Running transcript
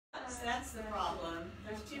That's the problem.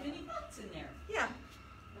 There's too many thoughts in there. Yeah.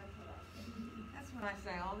 That's what I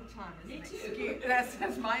say all the time. Me too. Excuse.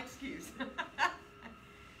 That's my excuse.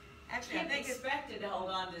 Actually, I Can't think be expected to hold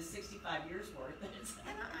on to 65 years worth. And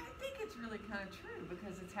I think it's really kind of true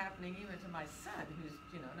because it's happening even to my son, who's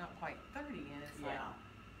not quite 30, and it's like,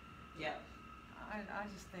 yeah. I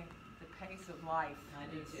just think the pace of life. I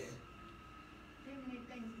do too. Too many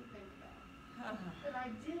things to think about. But I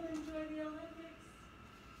did enjoy the Olympics.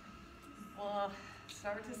 Well,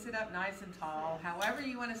 start to sit up nice and tall. However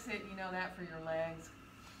you want to sit, that for your legs.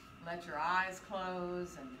 Let your eyes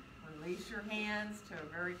close and release your hands to a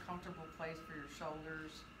very comfortable place for your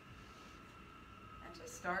shoulders. And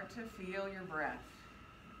just start to feel your breath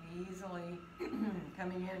easily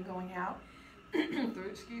coming in and going out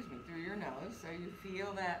through your nose. So you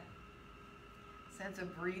feel that sense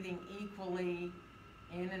of breathing equally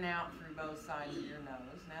in and out through both sides of your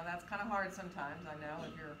nose. Now that's kind of hard sometimes, I know,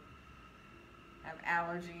 if you have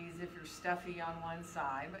allergies, if you're stuffy on one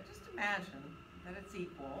side, but just imagine that it's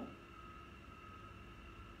equal.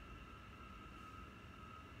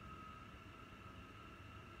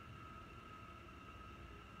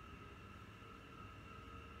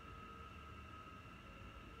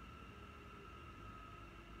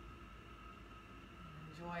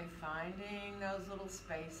 Enjoy finding those little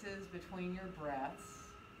spaces between your breaths.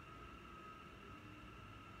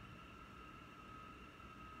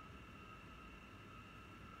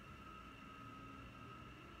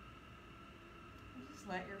 And just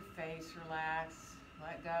let your face relax.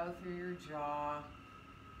 Let go through your jaw.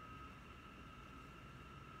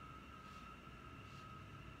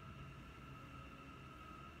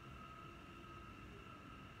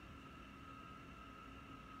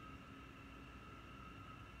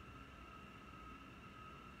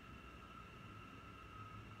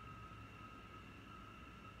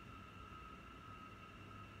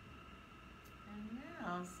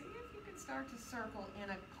 Now, see if you can start to circle in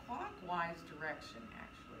a clockwise direction,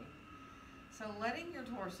 actually. So letting your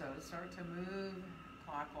torso start to move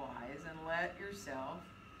clockwise and let yourself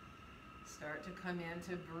start to come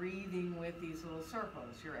into breathing with these little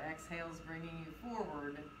circles. Your exhale's bringing you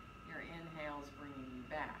forward, your inhale's bringing you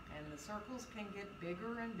back. And the circles can get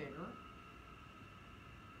bigger and bigger.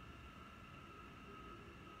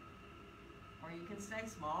 Or you can stay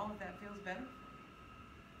small if that feels better.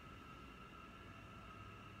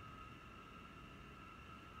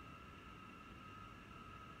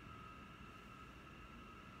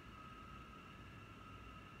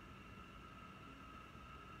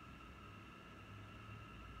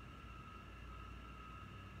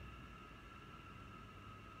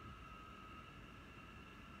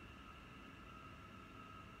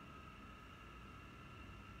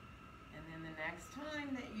 Next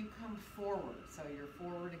time that you come forward, so you're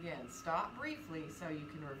forward again, stop briefly so you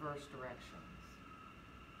can reverse directions.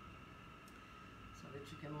 So that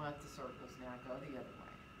you can let the circles now go the other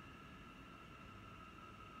way.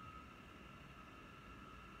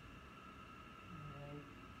 And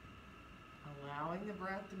allowing the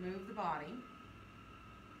breath to move the body.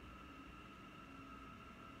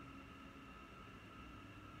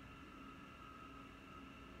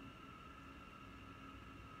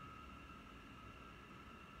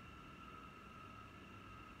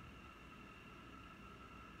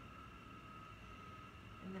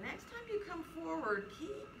 The next time you come forward,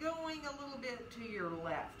 keep going a little bit to your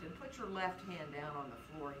left and put your left hand down on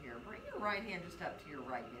the floor here. Bring your right hand just up to your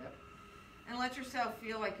right hip and let yourself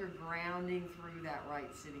feel like you're grounding through that right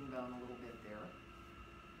sitting bone a little bit there.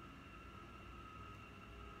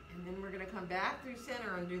 And then we're going to come back through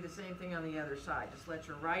center and do the same thing on the other side. Just let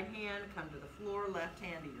your right hand come to the floor, left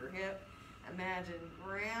hand to your hip. Imagine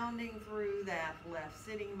grounding through that left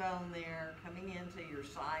sitting bone there, coming into your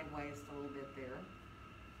side waist a little bit there.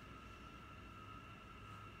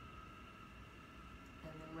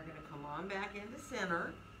 We're going to come on back into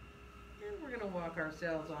center, and we're going to walk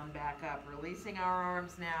ourselves on back up, releasing our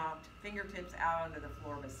arms now, fingertips out onto the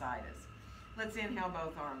floor beside us. Let's inhale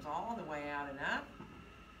both arms all the way out and up,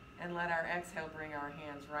 and let our exhale bring our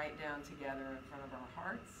hands right down together in front of our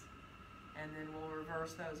hearts, and then we'll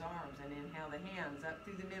reverse those arms and inhale the hands up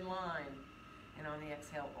through the midline, and on the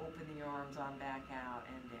exhale, open the arms on back out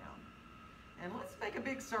and down. And let's make a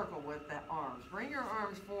big circle with the arms. Bring your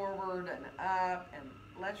arms forward and up and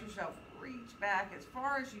let yourself reach back as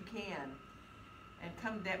far as you can and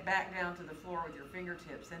come back down to the floor with your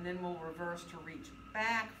fingertips. And then we'll reverse to reach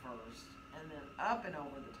back first and then up and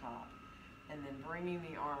over the top. And then bringing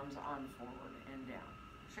the arms on forward and down.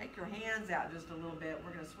 Shake your hands out just a little bit.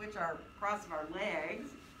 We're going to switch our cross of our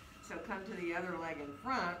legs. So come to the other leg in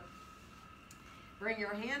front. Bring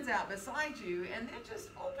your hands out beside you, and then just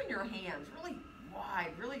open your hands really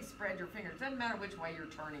wide, really spread your fingers. Doesn't matter which way you're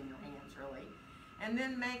turning your hands, really. And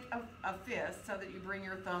then make a fist so that you bring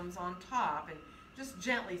your thumbs on top and just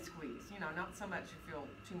gently squeeze, you know, not so much you feel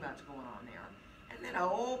too much going on there. And then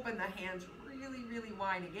open the hands really, really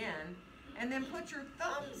wide again. And then put your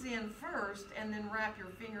thumbs in first and then wrap your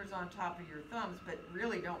fingers on top of your thumbs, but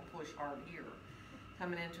really don't push hard here.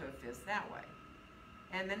 Coming into a fist that way.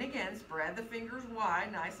 And then again, spread the fingers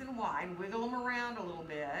wide, nice and wide. Wiggle them around a little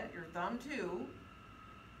bit, your thumb too.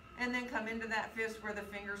 And then come into that fist where the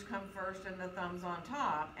fingers come first and the thumbs on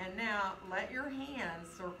top. And now let your hands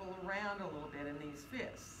circle around a little bit in these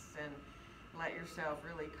fists. And let yourself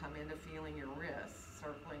really come into feeling your wrists,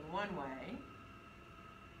 circling one way.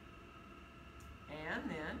 And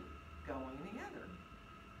then going the other.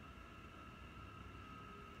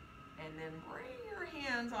 And then bring your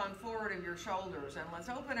hands on forward of your shoulders. And let's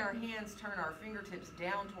open our hands, turn our fingertips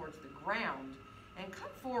down towards the ground. And come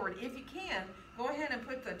forward. If you can, go ahead and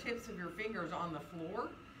put the tips of your fingers on the floor.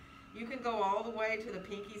 You can go all the way to the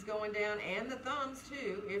pinkies going down and the thumbs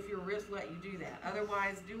too, if your wrist let you do that.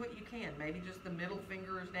 Otherwise, do what you can. Maybe just the middle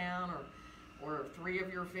fingers down, or 3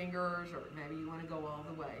 of your fingers, or maybe you want to go all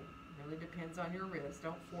the way. It really depends on your wrist.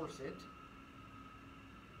 Don't force it.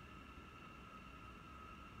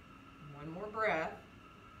 One more breath.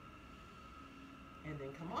 And then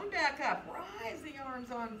come on back up. Rise the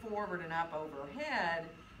arms on forward and up overhead.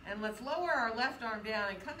 And let's lower our left arm down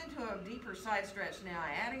and come into a deeper side stretch now,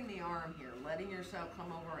 adding the arm here, letting yourself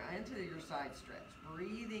come over into your side stretch,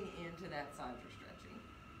 breathing into that side you're stretching.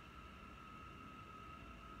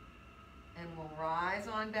 And we'll rise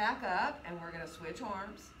on back up, and we're going to switch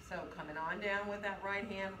arms. So coming on down with that right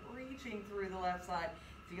hand, reaching through the left side.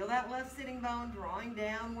 Feel that left sitting bone drawing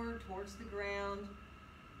downward towards the ground.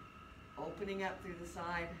 Opening up through the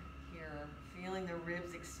side here, feeling the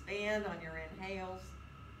ribs expand on your inhales.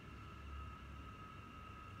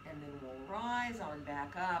 And then we'll rise on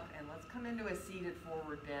back up, and let's come into a seated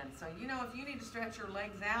forward bend. So, you know, if you need to stretch your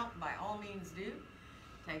legs out, by all means do.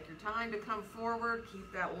 Take your time to come forward,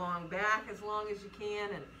 keep that long back as long as you can,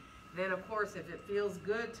 and then, of course, if it feels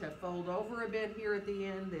good to fold over a bit here at the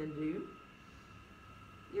end, then do.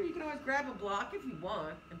 You can always grab a block if you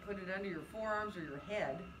want and put it under your forearms or your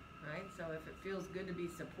head. Right, so if it feels good to be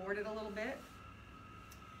supported a little bit,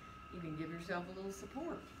 you can give yourself a little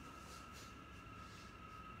support.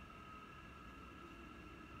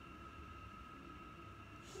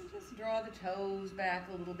 And just draw the toes back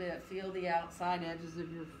a little bit. Feel the outside edges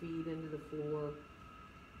of your feet into the floor.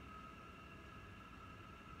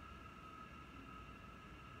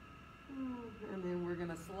 And then we're going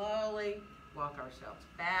to slowly walk ourselves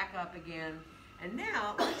back up again. And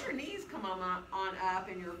now, let your knees come on up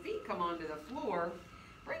and your feet come onto the floor.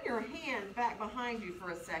 Bring your hands back behind you for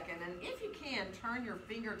a second. And if you can, turn your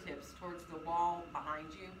fingertips towards the wall behind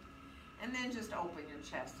you. And then just open your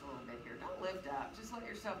chest a little bit here. Don't lift up. Just let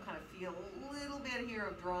yourself kind of feel a little bit here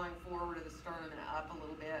of drawing forward of the sternum and up a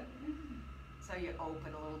little bit. So you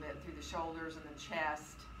open a little bit through the shoulders and the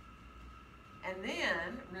chest. And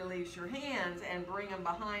then release your hands and bring them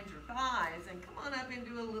behind your thighs and come on up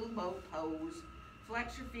into a little boat pose.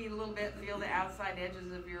 Flex your feet a little bit, feel the outside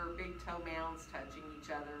edges of your big toe mounds touching each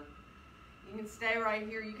other. You can stay right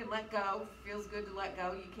here, you can let go. If it feels good to let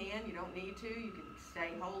go, you can. You don't need to. You can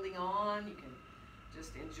stay holding on. You can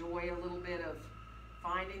just enjoy a little bit of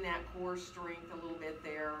finding that core strength a little bit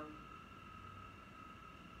there.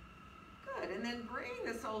 Good, and then bring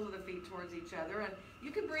the soles of the feet towards each other, and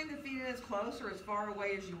you can bring the feet as close or as far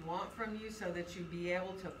away as you want from you so that you be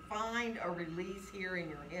able to find a release here in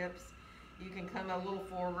your hips. You can come a little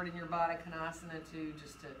forward in your Baddha Konasana too,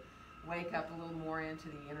 just to wake up a little more into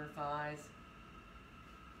the inner thighs.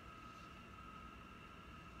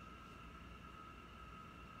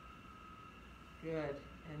 Good,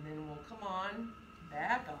 and then we'll come on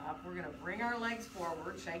back up. We're going to bring our legs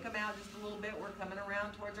forward, shake them out just a little bit. We're coming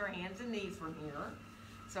around towards our hands and knees from here.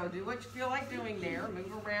 So do what you feel like doing there.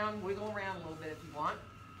 Move around, wiggle around a little bit if you want.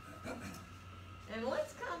 And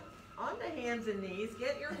let's come onto hands and knees.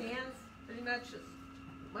 Get your hands pretty much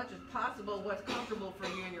as possible, what's comfortable for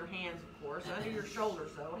you in your hands, of course. Under your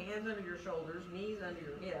shoulders, though. Hands under your shoulders, knees under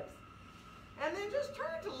your hips. And then just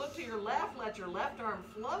turn to look to your left. Let your left arm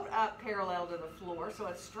float up parallel to the floor so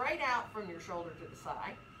it's straight out from your shoulder to the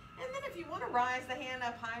side. And then if you want to rise the hand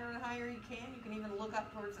up higher and higher, you can. You can even look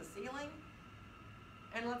up towards the ceiling.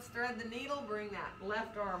 And let's thread the needle. Bring that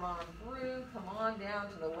left arm on through. Come on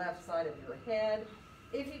down to the left side of your head.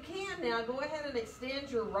 If you can now, go ahead and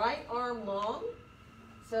extend your right arm long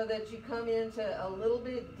so that you come into a little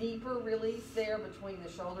bit deeper release there between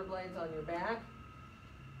the shoulder blades on your back.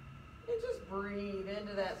 And just breathe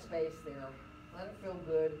into that space there. Let it feel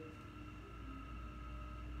good.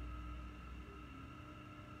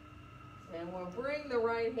 And we'll bring the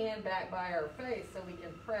right hand back by our face so we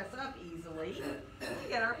can press up easily. We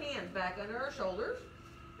get our hands back under our shoulders.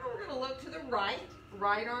 And we're going to look to the right.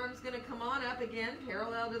 Right arm's going to come on up again,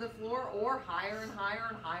 parallel to the floor, or higher and higher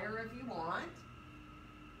and higher if you want.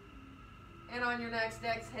 And on your next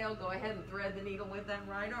exhale, go ahead and thread the needle with that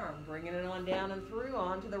right arm, bringing it on down and through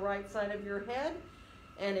onto the right side of your head.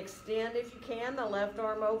 And extend, if you can, the left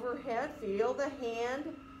arm overhead. Feel the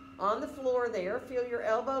hand on the floor there. Feel your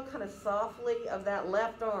elbow kind of softly of that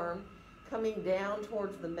left arm coming down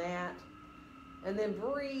towards the mat. And then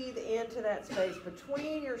breathe into that space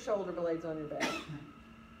between your shoulder blades on your back.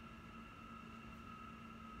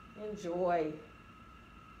 Enjoy.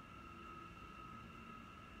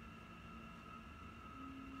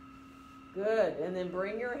 Good. And then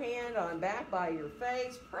bring your hand on back by your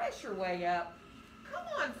face. Press your way up. Come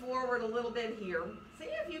on forward a little bit here. See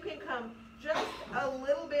if you can come just a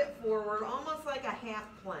little bit forward, almost like a half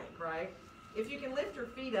plank, right? If you can lift your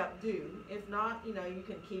feet up, do. If not, you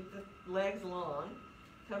can keep the legs long.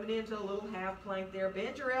 Coming into a little half plank there.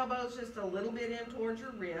 Bend your elbows just a little bit in towards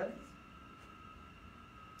your ribs.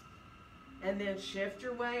 And then shift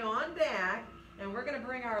your way on back. And we're going to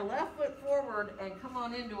bring our left foot forward and come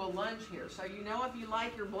on into a lunge here. So if you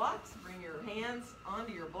like your blocks, bring your hands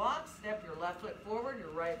onto your blocks. Step your left foot forward, your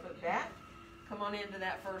right foot back. Come on into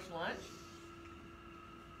that first lunge.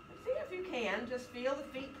 See if you can, just feel the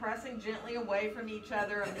feet pressing gently away from each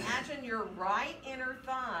other. Imagine your right inner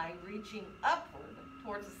thigh reaching upward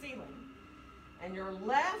towards the ceiling, and your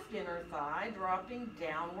left inner thigh dropping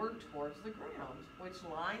downward towards the ground, which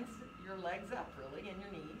lines your legs up really and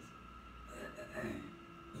your knees.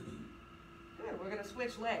 Good, we're going to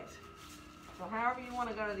switch legs. So however you want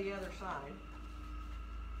to go to the other side.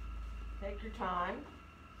 Take your time,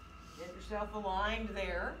 get yourself aligned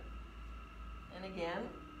there, and again,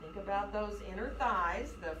 think about those inner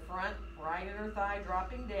thighs, the front right inner thigh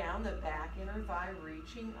dropping down, the back inner thigh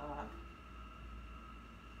reaching up.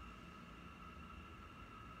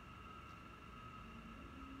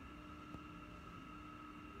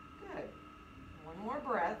 Good. One more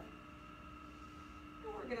breath.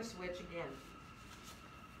 And we're going to switch again.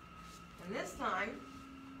 And this time,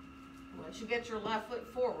 once you get your left foot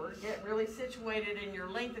forward, get really situated in your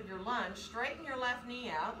length of your lunge, straighten your left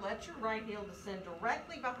knee out, let your right heel descend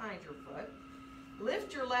directly behind your foot,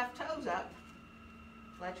 lift your left toes up,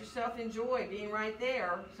 let yourself enjoy being right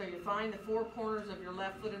there, so you find the four corners of your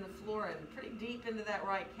left foot in the floor and pretty deep into that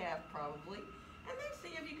right calf probably, and then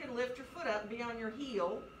see if you can lift your foot up, be on your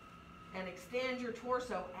heel, and extend your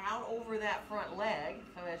torso out over that front leg,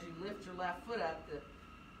 so as you lift your left foot up,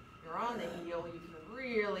 you're on the heel, you can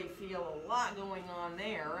really feel a lot going on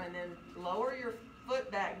there. And then lower your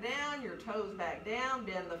foot back down, your toes back down,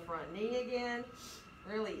 bend the front knee again,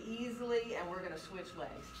 really easily, and we're going to switch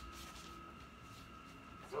legs.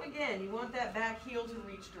 So again, you want that back heel to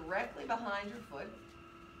reach directly behind your foot.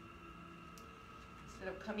 Instead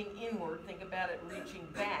of coming inward, think about it reaching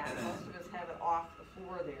back. Most of us have it off the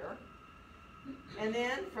floor there. And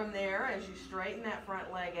then from there, as you straighten that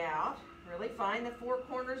front leg out, really find the four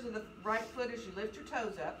corners of the right foot as you lift your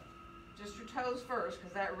toes up. Just your toes first,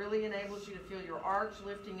 because that really enables you to feel your arch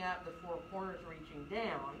lifting up, the four corners reaching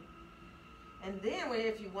down. And then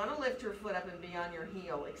if you want to lift your foot up and be on your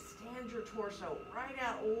heel, extend your torso right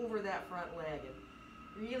out over that front leg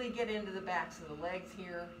and really get into the backs of the legs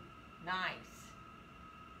here. Nice.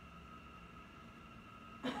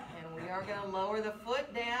 And we are going to lower the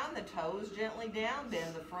foot down, the toes gently down,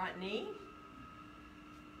 bend the front knee.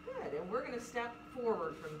 Good, and we're going to step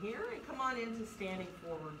forward from here and come on into standing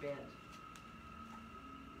forward bend.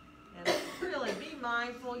 And really be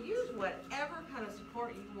mindful, use whatever kind of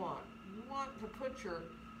support you want. You want to put your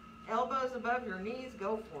elbows above your knees,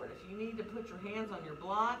 go for it. If you need to put your hands on your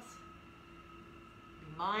blocks,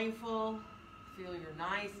 be mindful, feel your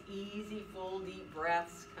nice, easy, full, deep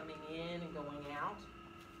breaths coming in and going out.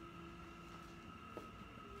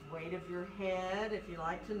 Weight of your head, if you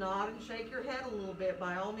like to nod and shake your head a little bit,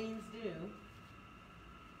 by all means do.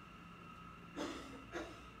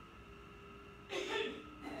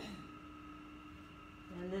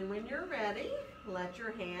 And then when you're ready, let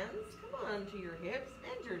your hands come on to your hips,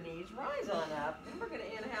 bend your knees, rise on up. And we're going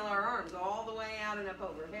to inhale our arms all the way out and up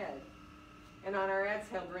overhead. And on our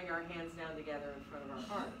exhale, bring our hands down together in front of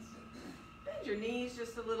our hearts. Bend your knees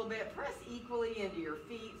just a little bit. Press equally into your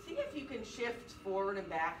feet. See if you can shift forward and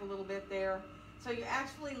back a little bit there. So you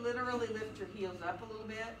actually literally lift your heels up a little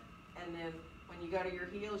bit. And then when you go to your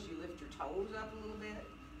heels, you lift your toes up a little bit.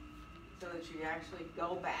 so that you actually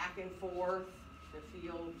go back and forth to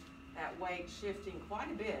feel that weight shifting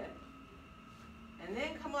quite a bit. And then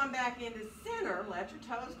come on back into center. Let your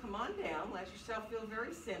toes come on down. Let yourself feel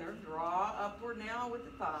very centered. Draw upward now with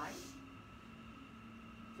the thighs.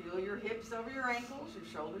 Feel your hips over your ankles, your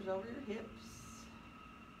shoulders over your hips.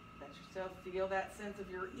 Let yourself feel that sense of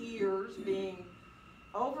your ears being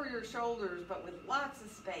over your shoulders, but with lots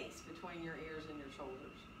of space between your ears and your shoulders.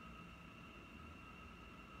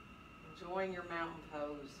 Enjoying your mountain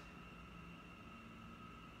pose.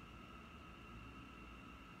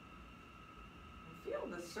 And feel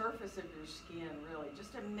the surface of your skin, really.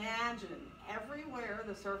 Just imagine everywhere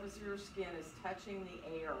the surface of your skin is touching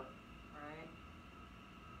the air, right?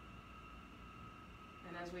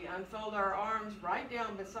 And as we unfold our arms right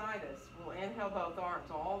down beside us, we'll inhale both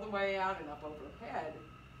arms all the way out and up overhead.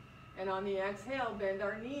 And on the exhale, bend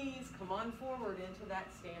our knees, come on forward into that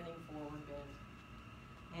standing forward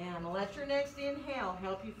bend. And let your next inhale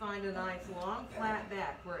help you find a nice long flat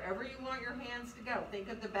back, wherever you want your hands to go. Think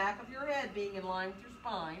of the back of your head being in line with your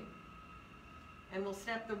spine. And we'll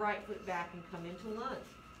step the right foot back and come into lunge.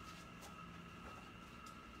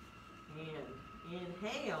 And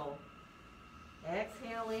inhale.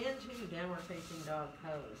 Exhale into downward facing dog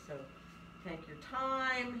pose. So take your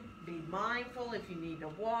time, be mindful if you need to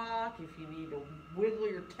walk, if you need to wiggle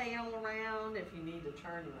your tail around, if you need to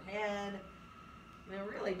turn your head. You know,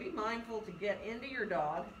 really be mindful to get into your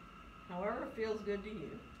dog, however it feels good to you.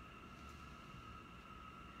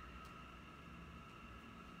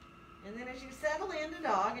 And then as you settle into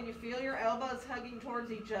dog and you feel your elbows hugging towards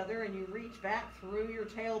each other and you reach back through your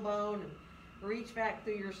tailbone and reach back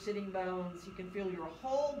through your sitting bones, you can feel your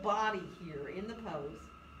whole body here in the pose.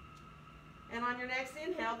 And on your next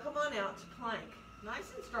inhale, come on out to plank.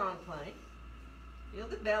 Nice and strong plank. Feel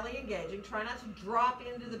the belly engaging. Try not to drop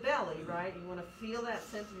into the belly, right? You want to feel that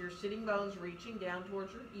sense of your sitting bones reaching down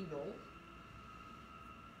towards your heels.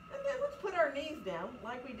 And then let's put our knees down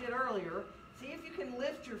like we did earlier. See if you can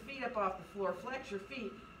lift your feet up off the floor. Flex your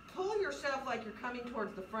feet. Pull yourself like you're coming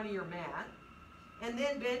towards the front of your mat. And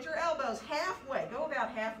then bend your elbows halfway. Go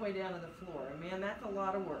about halfway down to the floor. And man, that's a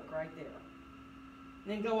lot of work right there.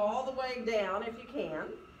 And then go all the way down if you can.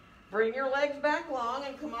 Bring your legs back long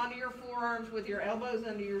and come onto your forearms with your elbows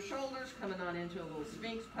under your shoulders, coming on into a little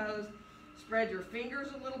Sphinx pose. Spread your fingers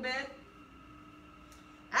a little bit.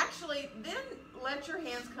 Actually, then let your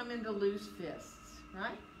hands come into loose fists,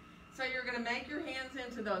 right? So you're going to make your hands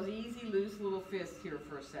into those easy, loose little fists here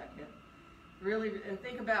for a second. Really, and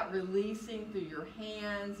think about releasing through your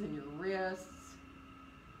hands and your wrists.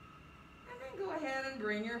 And then go ahead and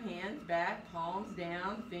bring your hands back, palms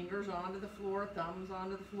down, fingers onto the floor, thumbs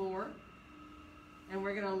onto the floor. And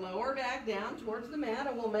we're going to lower back down towards the mat,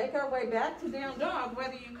 and we'll make our way back to down dog,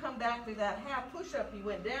 whether you come back through that half push-up you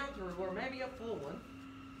went down through, or maybe a full one.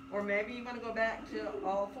 Or maybe you want to go back to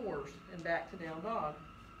all fours and back to down dog.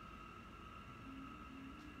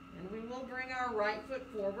 And we will bring our right foot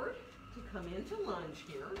forward to come into lunge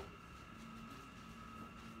here.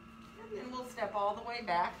 And then we'll step all the way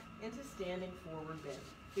back into standing forward bend.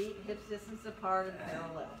 Feet hips distance apart and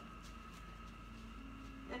parallel.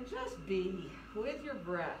 And just be with your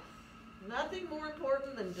breath. Nothing more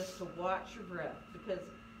important than just to watch your breath, because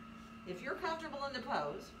if you're comfortable in the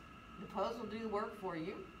pose will do the work for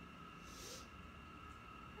you.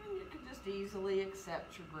 And you can just easily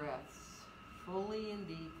accept your breaths fully and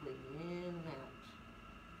deeply in and out.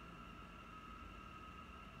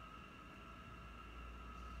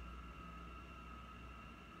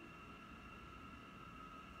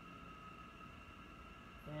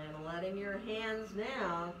 And letting your hands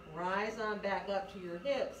now rise on back up to your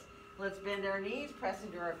hips. Let's bend our knees, press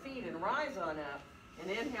into our feet, and rise on up. And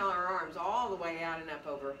inhale our arms all the way out and up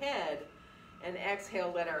overhead. And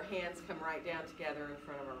exhale, let our hands come right down together in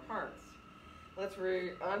front of our hearts. Let's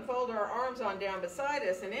unfold our arms on down beside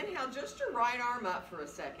us. And inhale just your right arm up for a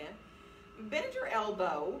second. Bend your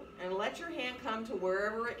elbow and let your hand come to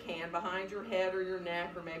wherever it can, behind your head or your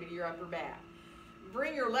neck or maybe to your upper back.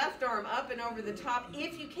 Bring your left arm up and over the top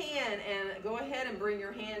if you can, and go ahead and bring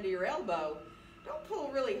your hand to your elbow. Don't pull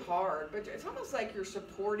really hard, but it's almost like you're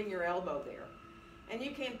supporting your elbow there. And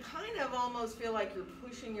you can kind of almost feel like you're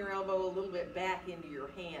pushing your elbow a little bit back into your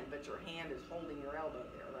hand, but your hand is holding your elbow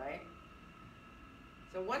there, right?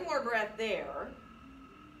 So one more breath there.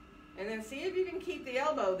 And then see if you can keep the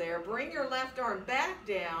elbow there. Bring your left arm back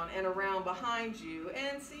down and around behind you,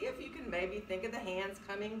 and see if you can maybe think of the hands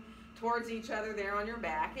coming towards each other there on your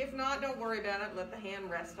back. If not, don't worry about it. Let the hand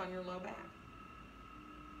rest on your low back.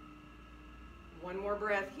 One more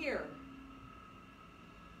breath here.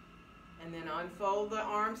 And then unfold the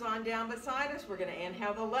arms on down beside us. We're going to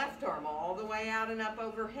inhale the left arm all the way out and up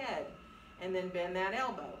overhead. And then bend that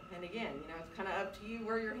elbow. And again, it's kind of up to you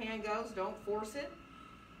where your hand goes. Don't force it.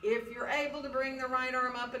 If you're able to bring the right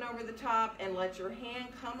arm up and over the top and let your hand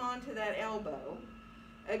come onto that elbow,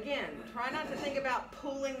 again, try not to think about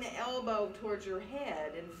pulling the elbow towards your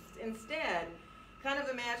head. And instead, kind of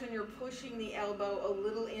imagine you're pushing the elbow a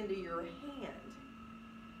little into your hand.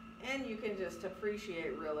 And you can just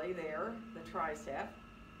appreciate really there, the tricep.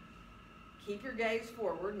 Keep your gaze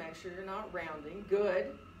forward. Make sure you're not rounding.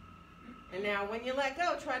 Good. And now when you let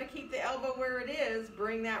go, try to keep the elbow where it is.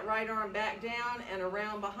 Bring that right arm back down and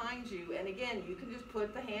around behind you. And again, you can just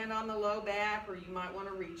put the hand on the low back, or you might want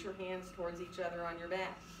to reach your hands towards each other on your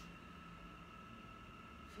back.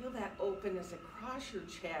 Feel that openness across your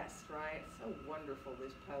chest, right? It's so wonderful,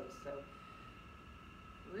 this pose. So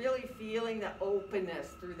really feeling the openness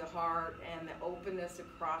through the heart and the openness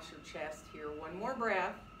across your chest here. One more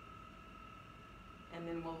breath. And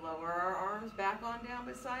then we'll lower our arms back on down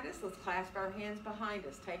beside us. Let's clasp our hands behind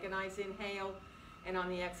us. Take a nice inhale. And on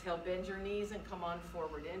the exhale, bend your knees and come on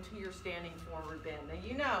forward into your standing forward bend.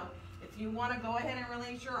 Now, if you want to go ahead and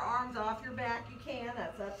release your arms off your back, you can.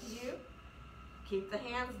 That's up to you. Keep the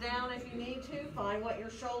hands down if you need to. Find what your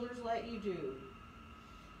shoulders let you do.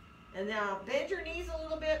 And now bend your knees a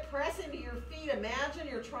little bit, press into your feet. Imagine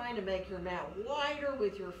you're trying to make your mat wider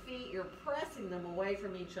with your feet. You're pressing them away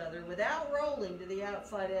from each other without rolling to the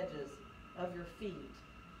outside edges of your feet.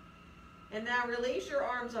 And now release your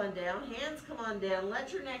arms on down, hands come on down.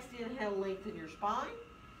 Let your next inhale lengthen your spine.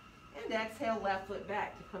 And exhale, left foot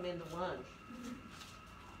back to come into lunge.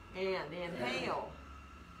 And inhale.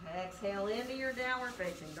 Exhale into your downward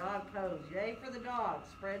facing dog pose. Yay for the dog.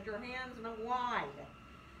 Spread your hands wide.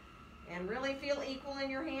 And really feel equal in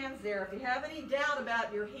your hands there. If you have any doubt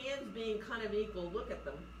about your hands being kind of equal, look at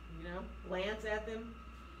them, glance at them.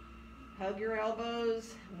 Hug your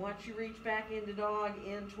elbows. Watch you reach back into dog,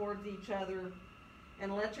 in towards each other.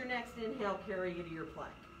 And let your next inhale carry you to your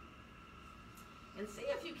plank. And see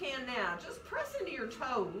if you can now, just press into your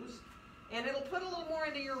toes, and it'll put a little more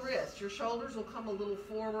into your wrists. Your shoulders will come a little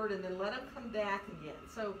forward, and then let them come back again.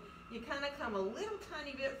 So you kind of come a little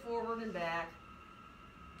tiny bit forward and back.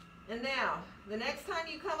 And now, the next time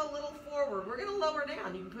you come a little forward, we're going to lower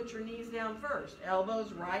down. You can put your knees down first.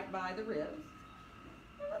 Elbows right by the ribs.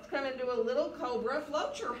 And let's come into a little cobra.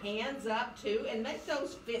 Float your hands up too, and make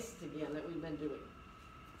those fists again that we've been doing.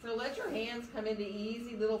 So let your hands come into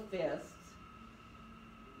easy little fists.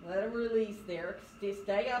 Let them release there.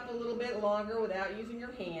 Stay up a little bit longer without using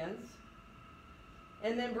your hands.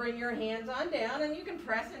 And then bring your hands on down, and you can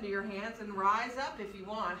press into your hands and rise up if you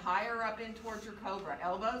want, higher up in towards your cobra.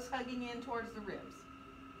 Elbows hugging in towards the ribs.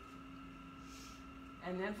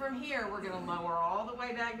 And then from here, we're going to lower all the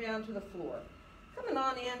way back down to the floor. Coming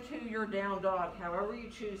on into your down dog, however you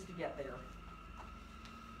choose to get there.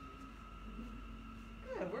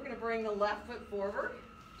 Good. We're going to bring the left foot forward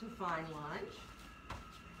to find lunge.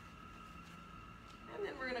 And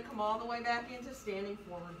then we're going to come all the way back into standing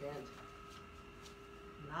forward bend.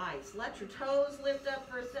 Nice. Let your toes lift up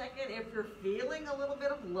for a second. If you're feeling a little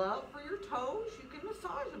bit of love for your toes, you can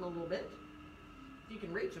massage them a little bit. You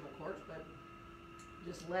can reach them, of course, but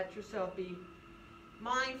just let yourself be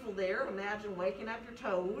mindful there. Imagine waking up your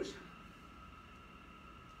toes.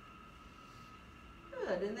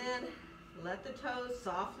 Good. And then let the toes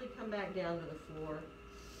softly come back down to the floor.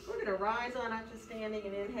 We're going to rise on up to standing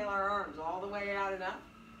and inhale our arms all the way out and up.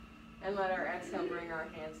 And let our exhale bring our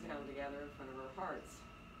hands down together in front of our hearts.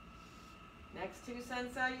 Next two sun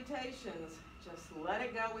salutations, just let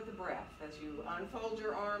it go with the breath. As you unfold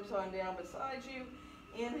your arms on down beside you,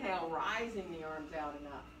 inhale, rising the arms out and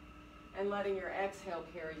up, and letting your exhale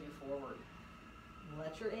carry you forward.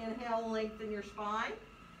 Let your inhale lengthen your spine.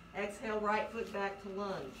 Exhale, right foot back to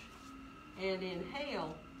lunge. And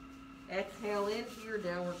inhale, exhale into your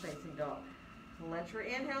downward facing dog. Let your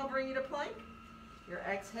inhale bring you to plank. Your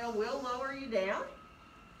exhale will lower you down.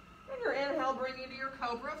 And your inhale bring you to your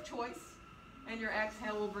cobra of choice. And your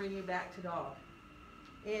exhale will bring you back to dog.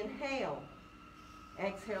 Inhale.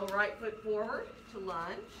 Exhale, right foot forward to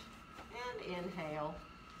lunge. And inhale.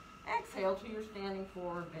 Exhale to your standing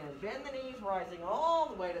forward bend. Bend the knees, rising all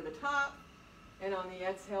the way to the top. And on the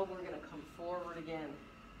exhale, we're going to come forward again.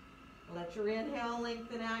 Let your inhale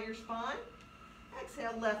lengthen out your spine.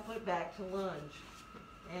 Exhale, left foot back to lunge.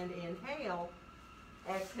 And inhale.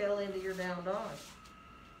 Exhale into your down dog.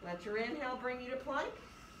 Let your inhale bring you to plank.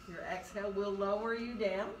 Your exhale will lower you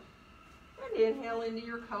down. And inhale into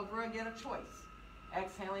your cobra, get a choice.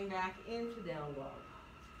 Exhaling back into down dog.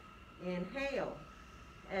 Inhale.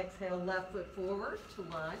 Exhale, left foot forward to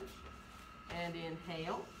lunge. And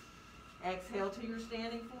inhale. Exhale to your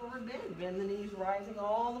standing forward bend. Bend the knees rising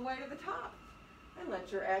all the way to the top. And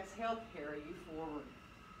let your exhale carry you forward.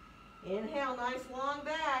 Inhale, nice long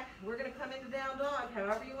back. We're going to come into down dog,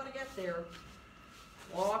 however you want to get there.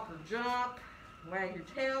 Walk or jump. Wag your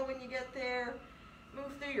tail when you get there.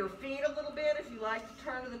 Move through your feet a little bit if you like to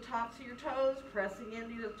turn to the tops of your toes, pressing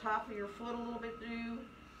into the top of your foot a little bit too.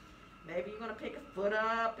 Maybe you want to pick a foot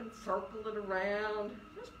up and circle it around.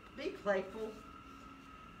 Just be playful.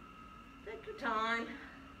 Take your time.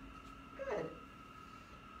 Good.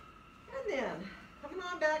 And then, coming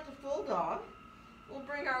on back to full dog, we'll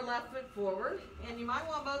bring our left foot forward, and you might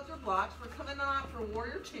want both your blocks. We're coming on for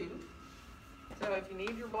Warrior 2. So if you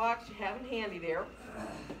need your blocks, you have them handy there.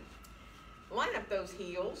 Line up those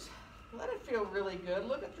heels. Let it feel really good.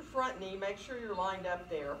 Look at your front knee. Make sure you're lined up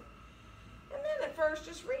there. And then at first,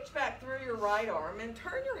 just reach back through your right arm and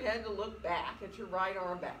turn your head to look back at your right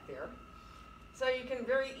arm back there. So you can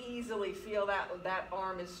very easily feel that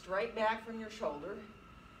arm is straight back from your shoulder.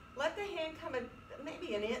 Let the hand come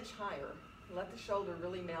maybe an inch higher. Let the shoulder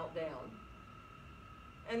really melt down.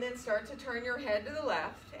 And then start to turn your head to the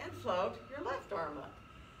left and float your left arm up.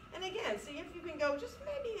 And again, see if you can go just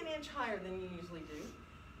maybe an inch higher than you usually do.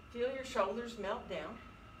 Feel your shoulders melt down.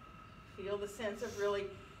 Feel the sense of really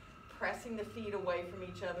pressing the feet away from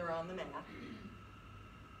each other on the mat.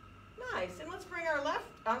 Nice. And let's bring our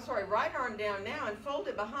right arm down now and fold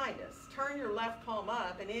it behind us. Turn your left palm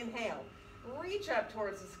up and inhale. Reach up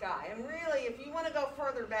towards the sky. And really, if you want to go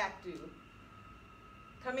further back, do.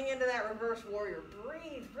 Coming into that reverse warrior,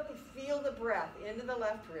 breathe. Really feel the breath into the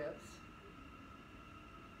left ribs.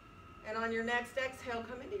 And on your next exhale,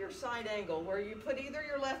 come into your side angle where you put either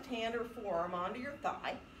your left hand or forearm onto your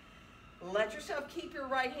thigh. Let yourself keep your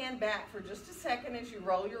right hand back for just a second as you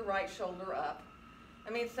roll your right shoulder up. I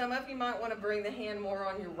mean, some of you might want to bring the hand more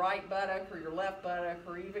on your right buttock or your left buttock,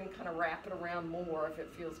 or even kind of wrap it around more if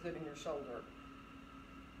it feels good in your shoulder.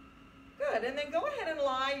 Good, and then go ahead and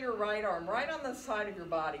lie your right arm right on the side of your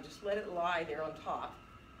body. Just let it lie there on top.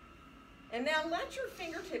 And now let your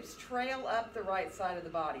fingertips trail up the right side of the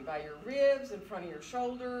body by your ribs, in front of your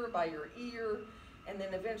shoulder, by your ear, and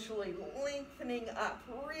then eventually lengthening up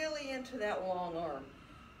really into that long arm,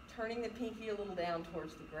 turning the pinky a little down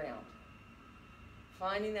towards the ground.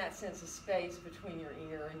 Finding that sense of space between your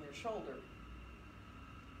ear and your shoulder.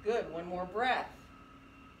 Good, one more breath.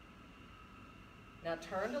 Now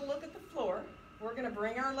turn to look at the floor. We're going to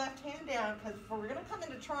bring our left hand down because we're going to come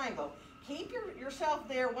into triangle. Keep yourself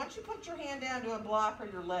there. Once you put your hand down to a block or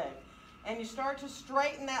your leg, and you start to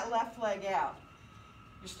straighten that left leg out,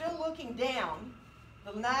 you're still looking down.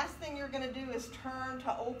 The last thing you're going to do is turn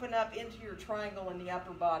to open up into your triangle in the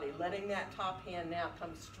upper body, letting that top hand now come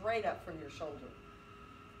straight up from your shoulder.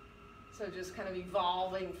 So just kind of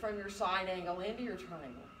evolving from your side angle into your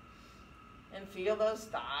triangle. And feel those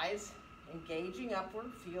thighs engaging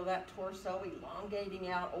upward. Feel that torso elongating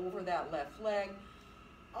out over that left leg.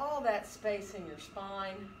 All that space in your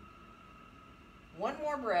spine. One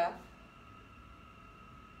more breath.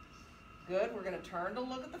 Good. We're going to turn to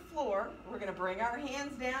look at the floor. We're going to bring our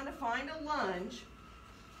hands down to find a lunge.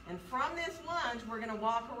 And from this lunge, we're going to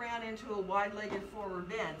walk around into a wide-legged forward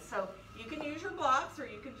bend. So you can use your blocks, or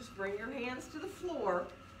you can just bring your hands to the floor.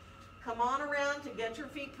 Come on around to get your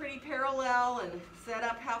feet pretty parallel and set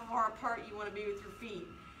up how far apart you want to be with your feet.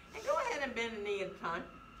 And go ahead and bend a knee at a time.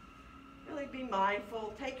 Really be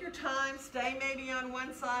mindful. Take your time. Stay maybe on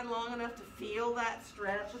one side long enough to feel that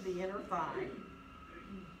stretch of the inner thigh.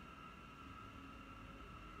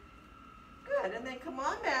 Good, and then come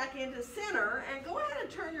on back into center and go ahead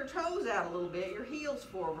and turn your toes out a little bit, your heels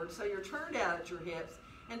forward, so you're turned out at your hips,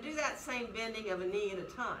 and do that same bending of a knee at a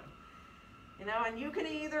time. You know, and you can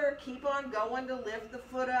either keep on going to lift the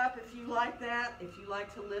foot up if you like that, if you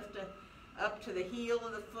like to lift it up to the heel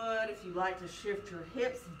of the foot, if you like to shift your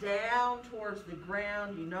hips down towards the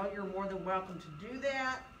ground, you know you're more than welcome to do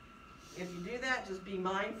that. If you do that, just be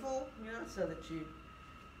mindful, you know, so that you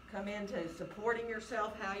come into supporting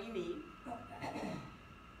yourself how you need.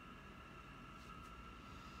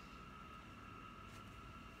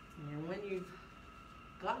 And when you've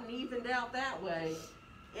gotten evened out that way,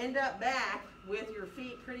 end up back with your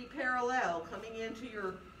feet pretty parallel, coming into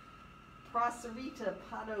your Prasarita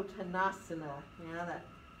Padottanasana. You know, that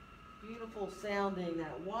beautiful sounding,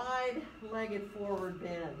 that wide-legged forward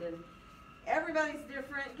bend. And everybody's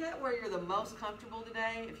different. Get where you're the most comfortable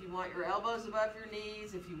today. If you want your elbows above your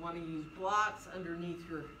knees, if you want to use blocks underneath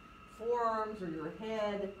your forearms or your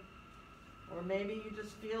head, or maybe you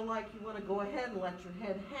just feel like you want to go ahead and let your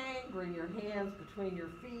head hang, bring your hands between your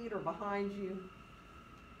feet or behind you.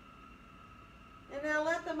 And now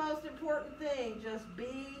let the most important thing just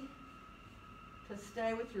be to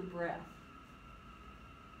stay with your breath.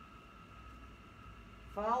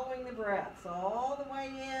 Following the breaths all the way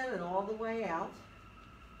in and all the way out.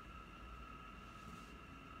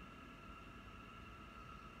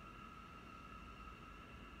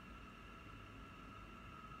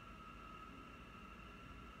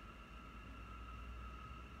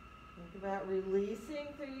 Think about releasing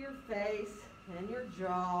through your face and your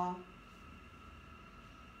jaw.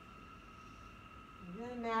 And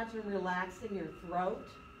then imagine relaxing your throat.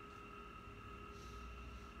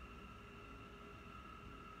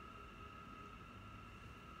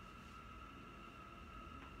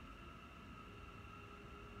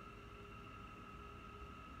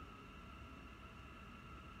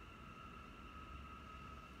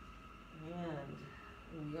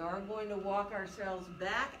 And we are going to walk ourselves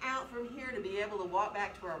back out from here to be able to walk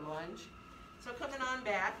back to our lunge. So coming on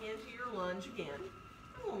back into your lunge again.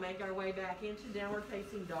 And we'll make our way back into downward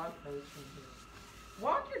facing dog pose from here.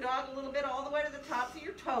 Walk your dog a little bit all the way to the tops of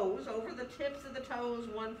your toes, over the tips of the toes,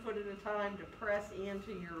 1 foot at a time to press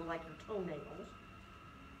into your toenails.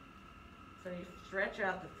 So you stretch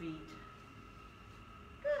out the feet.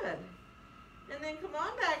 Good. And then come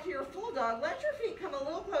on back to your full dog. Let your feet come a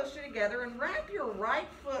little closer together and wrap your right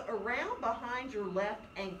foot around behind your left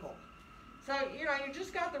ankle. So, you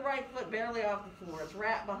just got the right foot barely off the floor. It's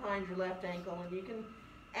wrapped behind your left ankle, and you can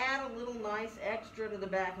add a little nice extra to the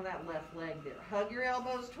back of that left leg there. Hug your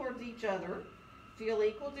elbows towards each other. Feel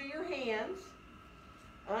equal to your hands.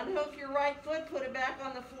 Unhook your right foot, put it back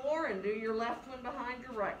on the floor, and do your left one behind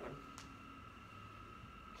your right one.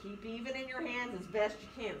 Keep even in your hands as best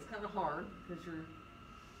you can. It's kind of hard because you're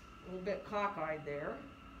a little bit cockeyed there.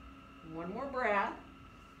 One more breath.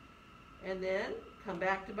 And then come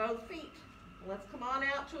back to both feet. Let's come on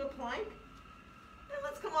out to a plank. And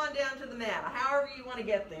let's come on down to the mat, however you want to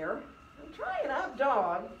get there. And try an up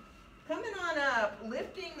dog. Coming on up,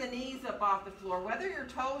 lifting the knees up off the floor, whether your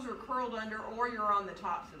toes are curled under or you're on the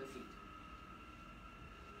tops of the feet.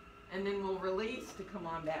 And then we'll release to come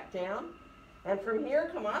on back down. And from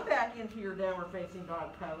here, come on back into your downward facing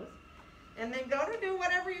dog pose. And then go to do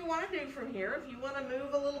whatever you want to do from here. If you want to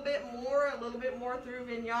move a little bit more through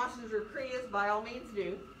vinyasas or kriyas, by all means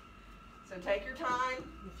do. So take your time.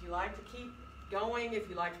 If you like to keep going, if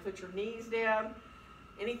you like to put your knees down,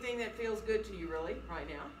 anything that feels good to you really right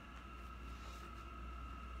now.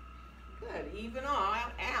 Good. Even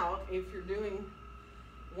out if you're doing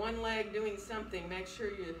one leg doing something, make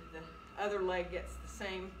sure the other leg gets the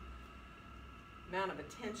same amount of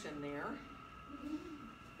attention there.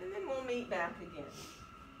 And then we'll meet back again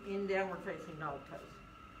in downward facing dog pose.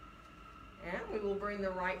 And we will bring the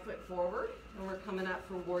right foot forward, and we're coming up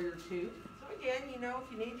for warrior two. So again,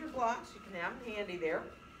 if you need your blocks, you can have them handy there.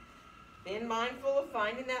 Being mindful of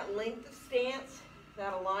finding that length of stance,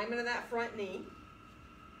 that alignment of that front knee.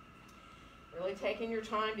 Really taking your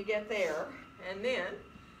time to get there. And then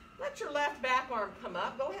let your left back arm come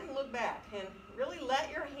up. Go ahead and look back and really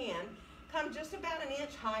let your hand come just about an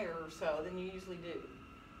inch higher or so than you usually do.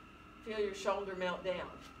 Feel your shoulder melt down.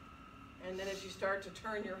 And then as you start to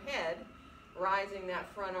turn your head, rising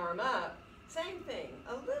that front arm up, same thing,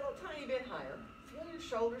 a little tiny bit higher. Feel your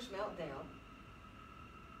shoulders melt down.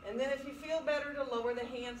 And then if you feel better to lower the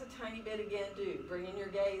hands a tiny bit again, do. Bringing your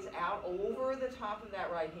gaze out over the top of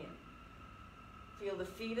that right hand. Feel the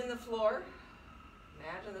feet in the floor.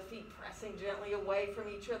 Imagine the feet pressing gently away from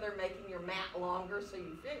each other, making your mat longer so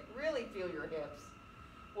you really feel your hips.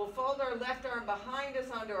 We'll fold our left arm behind us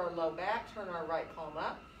onto our low back, turn our right palm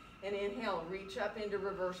up, and inhale, reach up into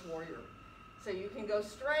reverse warrior. So you can go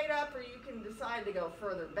straight up or you can decide to go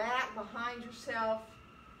further back behind yourself.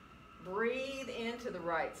 Breathe into the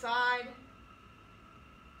right side.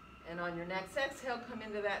 And on your next exhale, come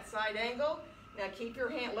into that side angle. Now keep your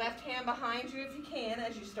left hand behind you if you can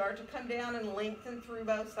as you start to come down and lengthen through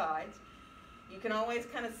both sides. You can always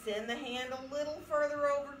kind of send the hand a little further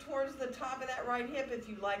over towards the top of that right hip if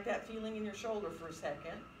you like that feeling in your shoulder for a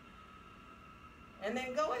second. And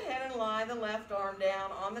then go ahead and lie the left arm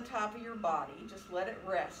down on the top of your body. Just let it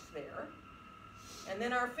rest there. And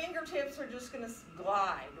then our fingertips are just going to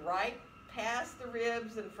glide right past the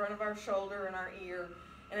ribs in front of our shoulder and our ear.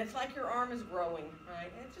 And it's like your arm is growing, right?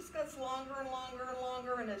 It just gets longer and longer and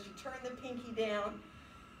longer. And as you turn the pinky down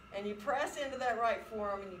and you press into that right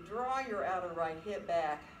forearm and you draw your outer right hip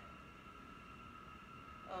back.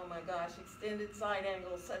 Oh my gosh, extended side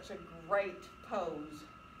angle, such a great pose.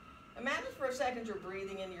 Imagine for a second you're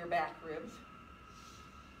breathing into your back ribs.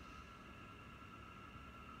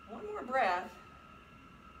 One more breath.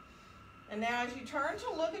 And now as you turn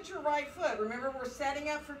to look at your right foot, remember we're setting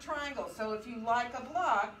up for triangles. So if you like a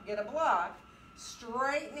block, get a block.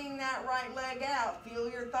 Straightening that right leg out. Feel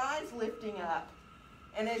your thighs lifting up.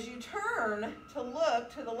 And as you turn to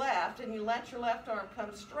look to the left and you let your left arm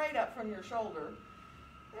come straight up from your shoulder,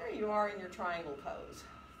 there you are in your triangle pose.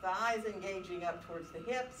 Thighs engaging up towards the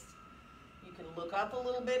hips. You can look up a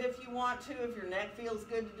little bit if you want to. If your neck feels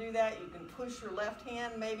good to do that, you can push your left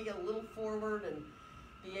hand maybe a little forward and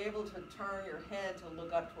be able to turn your head to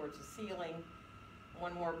look up towards the ceiling.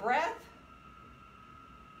 One more breath.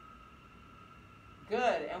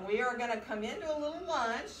 Good, and we are going to come into a little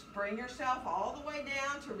lunge. Bring yourself all the way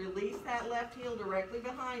down to release that left heel directly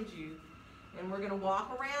behind you. And we're going to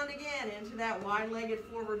walk around again into that wide-legged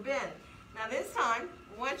forward bend. Now this time,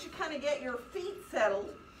 once you kind of get your feet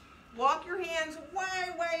settled, walk your hands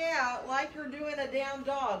way out like you're doing a down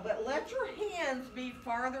dog, but let your hands be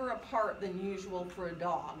farther apart than usual for a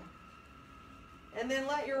dog. And then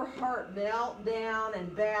let your heart melt down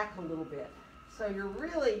and back a little bit. So you're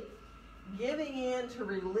really giving in to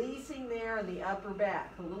releasing there in the upper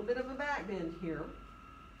back. A little bit of a back bend here.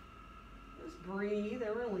 Just breathe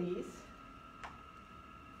and release.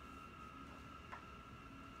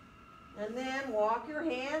 And then walk your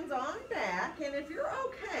hands on back. And if you're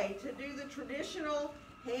okay to do the traditional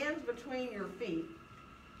hands between your feet,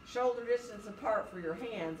 shoulder distance apart for your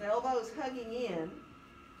hands, elbows hugging in,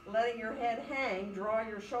 letting your head hang, draw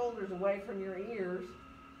your shoulders away from your ears,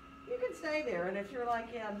 you can stay there. And if you're like,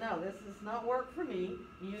 yeah, no, this does not work for me,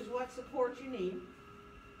 use what support you need.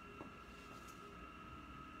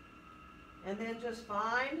 And then just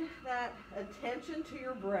find that attention to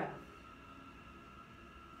your breath.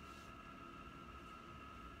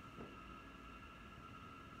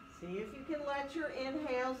 See if you can let your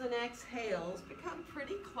inhales and exhales become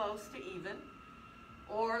pretty close to even,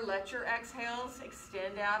 or let your exhales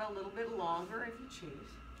extend out a little bit longer if you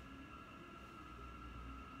choose.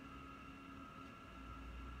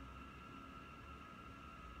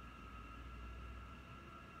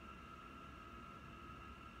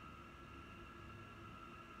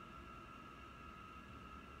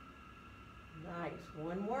 Nice.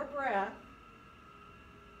 One more breath.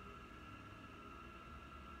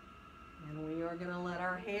 And we are going to let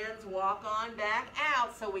our hands walk on back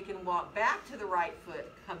out so we can walk back to the right foot,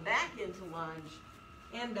 come back into lunge,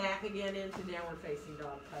 and back again into downward facing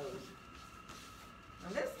dog pose.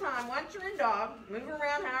 Now this time, once you're in dog, move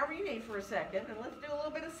around however you need for a second, and let's do a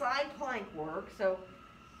little bit of side plank work. So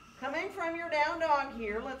coming from your down dog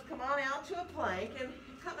here, let's come on out to a plank, and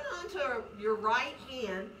coming onto your right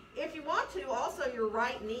hand. If you want to, also your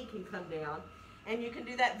right knee can come down. And you can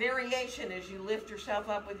do that variation as you lift yourself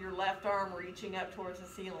up with your left arm reaching up towards the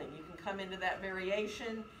ceiling. You can come into that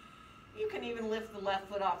variation. You can even lift the left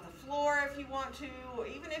foot off the floor if you want to.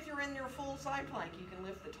 Even if you're in your full side plank, you can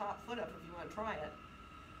lift the top foot up if you want to try it.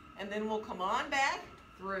 And then we'll come on back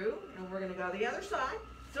through, and we're going to go the other side.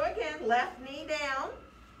 So again, left knee down,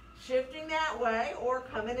 shifting that way, or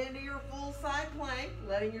coming into your full side plank,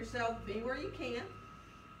 letting yourself be where you can.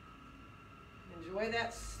 Enjoy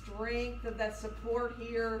that strength of that support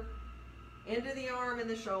here into the arm and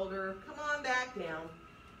the shoulder. Come on back down.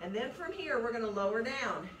 And then from here, we're going to lower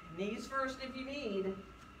down. Knees first if you need. And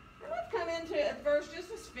let's come into, at first,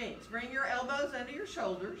 just a sphinx. Bring your elbows under your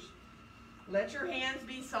shoulders. Let your hands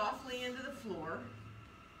be softly into the floor.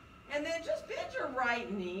 And then just bend your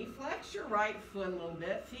right knee. Flex your right foot a little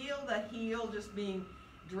bit. Feel the heel just being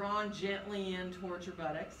drawn gently in towards your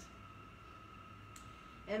buttocks.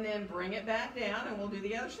 And then bring it back down, and we'll do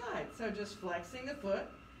the other side. So just flexing the foot.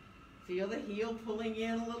 Feel the heel pulling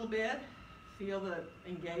in a little bit. Feel the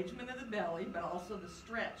engagement of the belly, but also the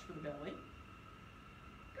stretch for the belly.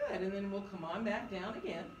 Good, and then we'll come on back down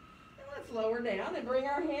again. And let's lower down and bring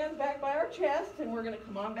our hands back by our chest, and we're going to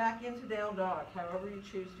come on back into down dog, however you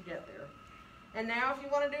choose to get there. And now if you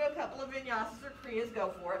want to do a couple of vinyasas or kriyas,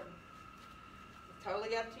 go for it. It's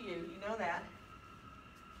totally up to you. You know that.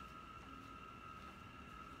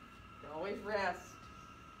 Always rest.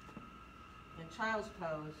 In child's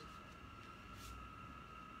pose.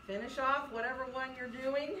 Finish off whatever one you're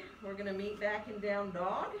doing. We're going to meet back in down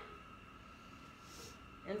dog.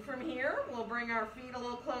 And from here, we'll bring our feet a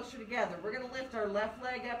little closer together. We're going to lift our left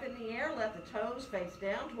leg up in the air. Let the toes face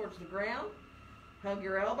down towards the ground. Hug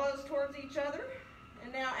your elbows towards each other.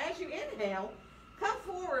 And now as you inhale, come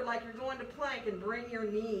forward like you're going to plank and bring your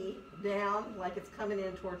knee down like it's coming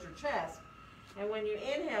in towards your chest. And when you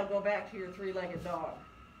inhale, go back to your three-legged dog.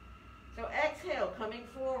 So exhale, coming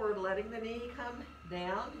forward, letting the knee come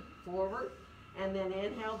down, forward, and then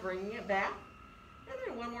inhale, bringing it back. And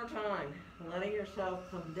then one more time, letting yourself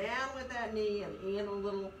come down with that knee and in a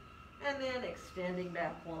little And then extending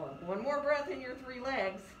back long. One more breath in your 3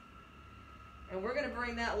 legs. And we're going to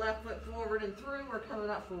bring that left foot forward and through. We're coming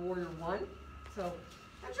up for warrior 1. So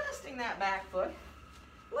adjusting that back foot.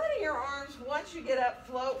 Letting your arms, once you get up,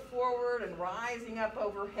 float forward and rising up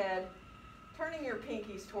overhead. Turning your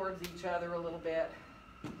pinkies towards each other a little bit.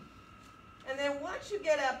 And then once you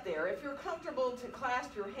get up there, if you're comfortable to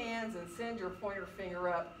clasp your hands and send your pointer finger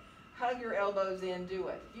up, hug your elbows in, do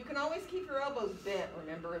it. You can always keep your elbows bent,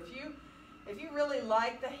 remember. If you really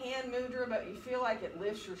like the hand mudra, but you feel like it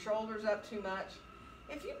lifts your shoulders up too much,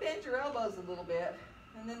 if you bend your elbows a little bit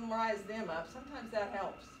and then rise them up, sometimes that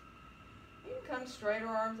helps. You can come straighter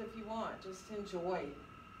arms if you want. Just enjoy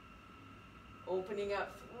opening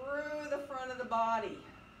up through the front of the body.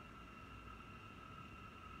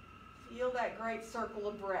 Feel that great circle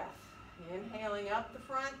of breath. Inhaling up the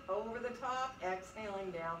front, over the top,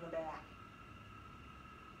 exhaling down the back.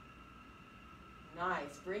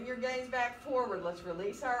 Nice. Bring your gaze back forward. Let's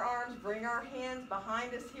release our arms. Bring our hands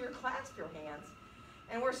behind us here. Clasp your hands.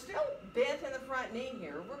 And we're still bent in the front knee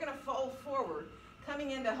here. We're going to fold forward,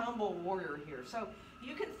 coming into humble warrior here. So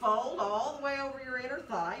you can fold all the way over your inner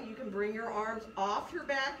thigh. You can bring your arms off your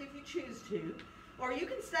back if you choose to. Or you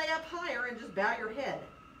can stay up higher and just bow your head.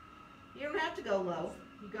 You don't have to go low.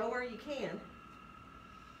 You go where you can.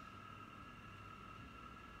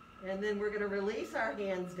 And then we're going to release our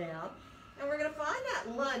hands down. And we're going to find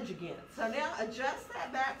that lunge again. So now adjust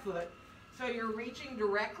that back foot so you're reaching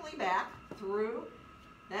directly back through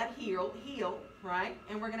that heel, right?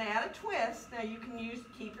 And we're going to add a twist. Now you can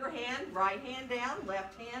keep your hand, right hand down,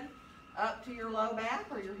 left hand up to your low back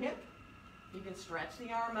or your hip. You can stretch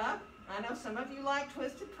the arm up. I know some of you like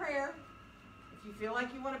twisted prayer. If you feel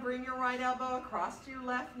like you want to bring your right elbow across to your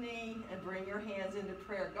left knee and bring your hands into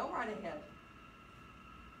prayer, go right ahead.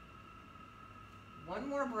 One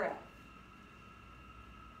more breath.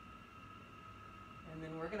 And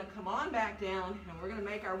then we're going to come on back down and we're going to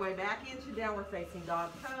make our way back into downward facing dog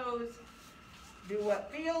pose. Do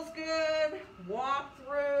what feels good. Walk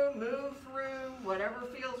through, move through, whatever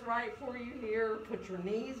feels right for you here. Put your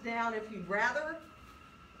knees down if you'd rather.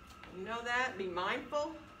 You know that. Be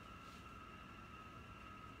mindful.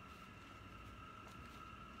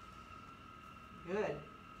 Good.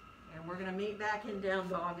 And we're going to meet back in down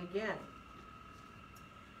dog again.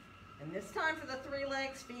 And this time for the 3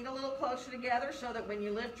 legs, feet a little closer together so that when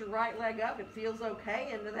you lift your right leg up, it feels okay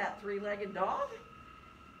into that 3-legged dog.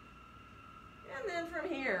 And then from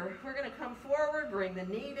here, we're going to come forward, bring the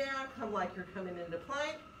knee down, come like you're coming into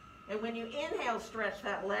plank. And when you inhale, stretch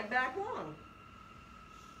that leg back long.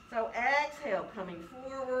 So exhale, coming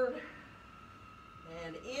forward.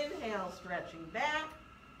 And inhale, stretching back.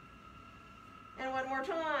 And one more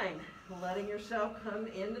time, letting yourself come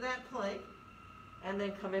into that plank. And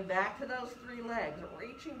then coming back to those 3 legs,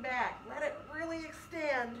 reaching back. Let it really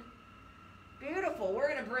extend. Beautiful. We're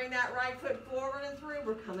going to bring that right foot forward and through.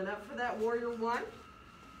 We're coming up for that warrior 1.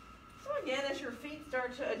 So again, as your feet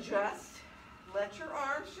start to adjust, let your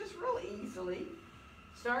arms just real easily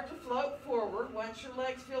start to float forward. Once your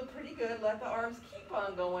legs feel pretty good, let the arms keep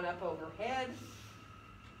on going up overhead.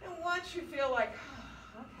 And once you feel like,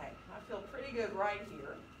 okay, I feel pretty good right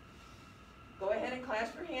here, go ahead and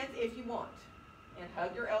clasp your hands if you want. And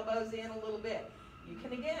hug your elbows in a little bit. You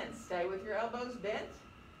can, again, stay with your elbows bent.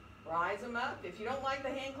 Rise them up. If you don't like the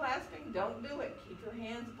hand clasping, don't do it. Keep your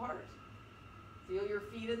hands apart. Feel your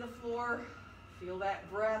feet in the floor. Feel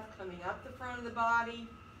that breath coming up the front of the body,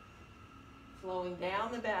 flowing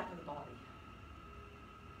down the back of the body.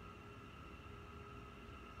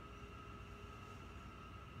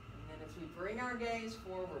 And then as we bring our gaze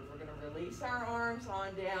forward, we're going to release our arms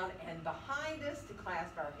on down and behind us to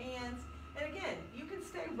clasp our hands. And again, you can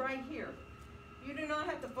stay right here. You do not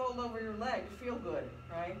have to fold over your leg to feel good,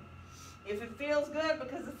 right? If it feels good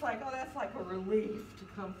because it's like, oh, that's like a relief to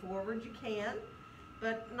come forward, you can.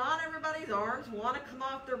 But not everybody's arms want to come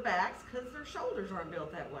off their backs because their shoulders aren't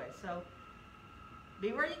built that way. So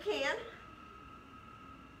be where you can.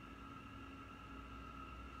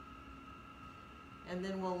 And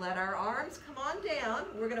then we'll let our arms come on down.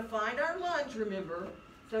 We're going to find our lunge, remember.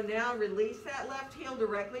 So now release that left heel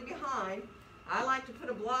directly behind. I like to put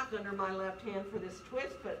a block under my left hand for this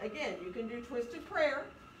twist, but again, you can do twisted prayer.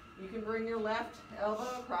 You can bring your left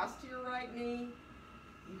elbow across to your right knee.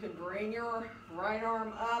 You can bring your right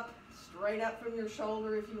arm up, straight up from your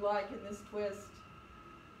shoulder if you like in this twist.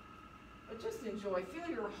 But just enjoy. Feel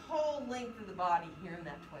your whole length of the body here in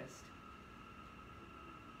that twist.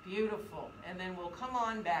 Beautiful. And then we'll come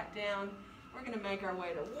on back down. We're going to make our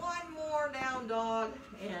way to one more down dog,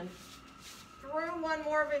 and through one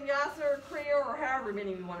more vinyasa or kriya, or however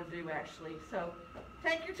many you want to do actually. So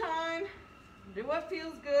take your time, do what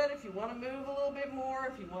feels good. If you want to move a little bit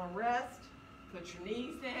more, if you want to rest, put your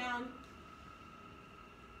knees down.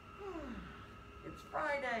 It's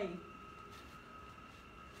Friday.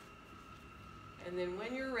 And then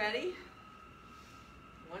when you're ready,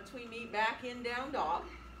 once we meet back in down dog,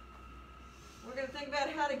 we're going to think about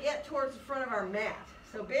how to get towards the front of our mat.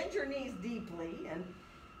 So bend your knees deeply and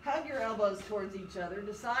hug your elbows towards each other.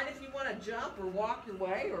 Decide if you want to jump or walk your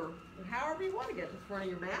way, or however you want to get to the front of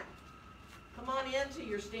your mat. Come on into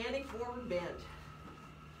your standing forward bend.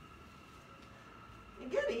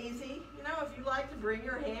 And get easy. You know, if you like to bring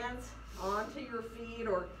your hands onto your feet,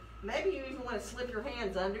 or maybe you even want to slip your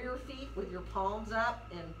hands under your feet with your palms up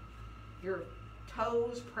and your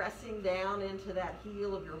toes pressing down into that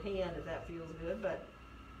heel of your hand, if that feels good. But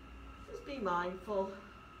just be mindful.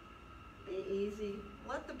 Be easy.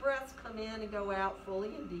 Let the breaths come in and go out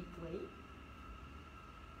fully and deeply.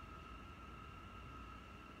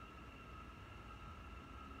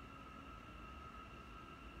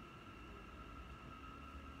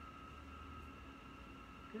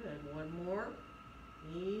 Good. One more.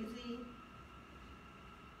 Easy.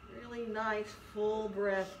 Really nice full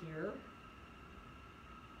breath here.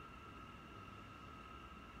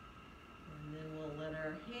 And then we'll let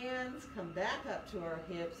our hands come back up to our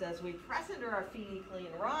hips as we press into our feet equally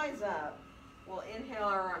and rise up. We'll inhale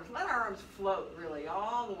our arms. Let our arms float really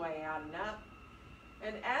all the way out and up.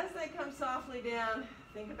 And as they come softly down,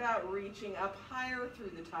 think about reaching up higher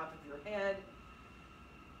through the top of your head.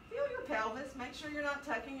 Feel your pelvis. Make sure you're not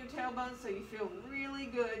tucking your tailbone so you feel really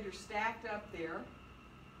good. You're stacked up there.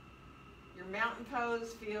 Your mountain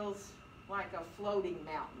pose feels like a floating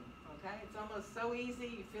mountain, okay? It's almost so easy,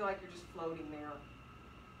 you feel like you're just floating there.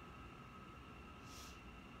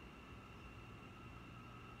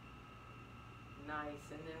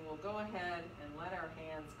 Nice, and then we'll go ahead and let our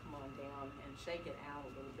hands come on down and shake it out a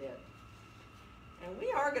little bit. And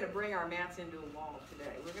we are going to bring our mats into a wall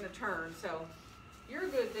today. We're going to turn, so you're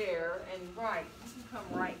good there, and right, you can come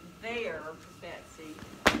right there, Betsy.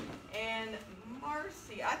 And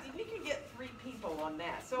Marcy, I think we can get 3 people on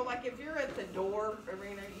that. So like if you're at the door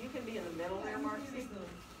arena, you can be in the middle there, Marcy.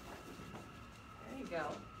 There you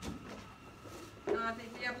go. I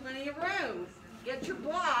think we have plenty of room. Get your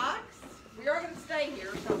blocks. We are going to stay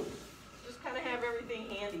here, so just kind of have everything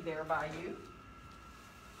handy there by you.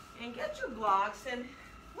 And get your blocks, and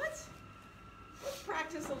let's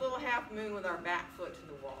practice a little half moon with our back foot to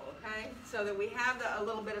the wall, okay? So that we have a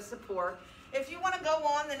little bit of support. If you want to go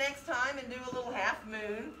on the next time and do a little half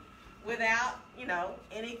moon without, you know,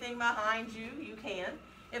 anything behind you, you can.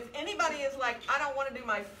 If anybody is like, I don't want to do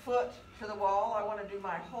my foot to the wall, I want to do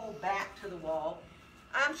my whole back to the wall,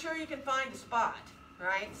 I'm sure you can find a spot,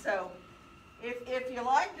 right? So if you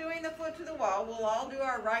like doing the foot to the wall, we'll all do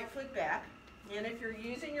our right foot back. And if you're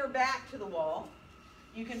using your back to the wall,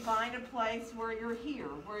 you can find a place where you're here,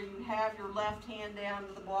 where you have your left hand down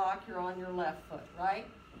to the block, you're on your left foot, right?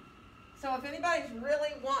 So if anybody's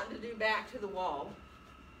really wanting to do back to the wall,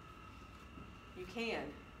 you can.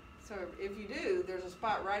 So if you do, there's a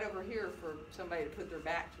spot right over here for somebody to put their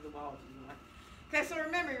back to the wall if you want. Okay, so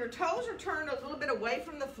remember, your toes are turned a little bit away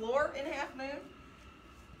from the floor in half moon.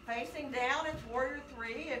 Facing down, it's warrior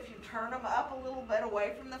 3. If you turn them up a little bit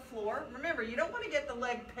away from the floor, remember, you don't want to get the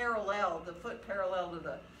leg parallel, the foot parallel to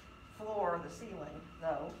the floor or the ceiling,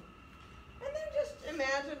 though. And then just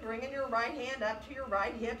imagine bringing your right hand up to your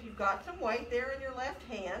right hip. You've got some weight there in your left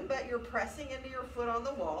hand, but you're pressing into your foot on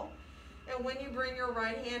the wall. And when you bring your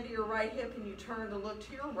right hand to your right hip and you turn to look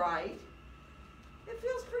to your right, it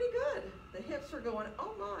feels pretty good. The hips are going,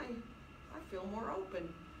 oh my, I feel more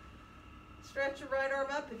open. Stretch your right arm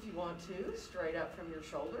up if you want to, straight up from your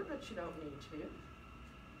shoulder, but you don't need to.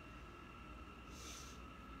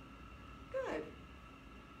 Good.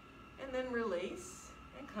 And then release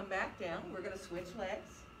and come back down. We're going to switch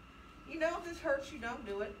legs. You know if this hurts you, don't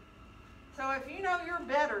do it. So if you know you're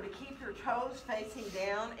better to keep your toes facing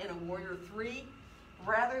down in a warrior 3,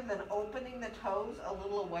 rather than opening the toes a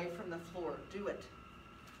little away from the floor, do it.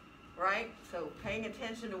 Right? So paying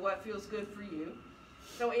attention to what feels good for you.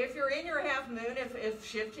 So if you're in your half moon, if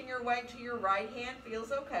shifting your weight to your right hand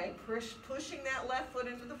feels okay, pushing that left foot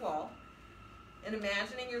into the wall, and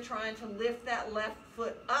imagining you're trying to lift that left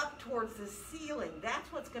foot up towards the ceiling,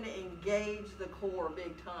 that's what's going to engage the core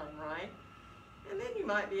big time, right? And then you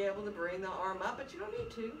might be able to bring the arm up, but you don't need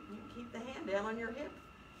to. You can keep the hand down on your hip.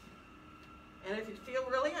 And if you feel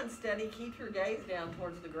really unsteady, keep your gaze down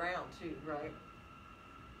towards the ground too, right?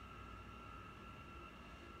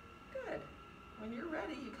 Good. when you're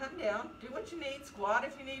ready, you come down, do what you need, squat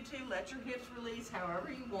if you need to, let your hips release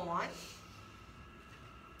however you want.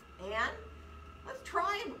 And let's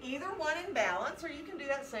try either one in balance, or you can do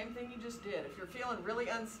that same thing you just did. If you're feeling really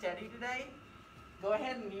unsteady today, go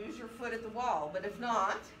ahead and use your foot at the wall. But if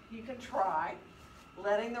not, you can try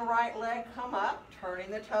letting the right leg come up, turning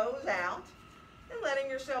the toes out, and letting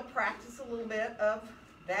yourself practice a little bit of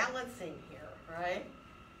balancing here, right?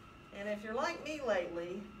 And if you're like me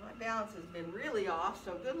lately, my balance has been really off,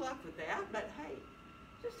 so good luck with that. But hey,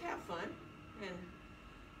 just have fun and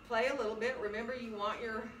play a little bit. Remember, you want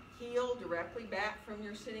your heel directly back from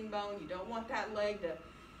your sitting bone. You don't want that leg to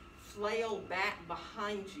flail back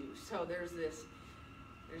behind you. So there's this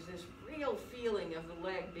real feeling of the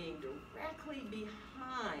leg being directly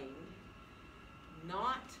behind,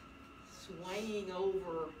 not swaying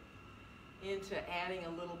over into adding a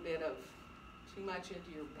little bit of too much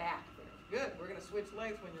into your back there. Good. We're going to switch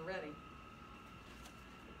legs when you're ready.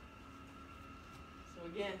 So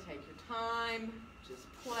again, take your time. Just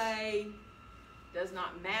play. Does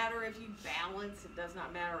not matter if you balance. It does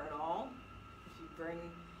not matter at all. If you bring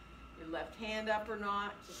your left hand up or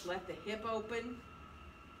not, just let the hip open.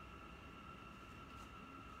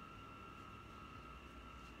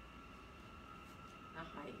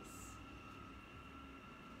 Nice.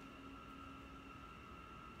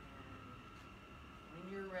 And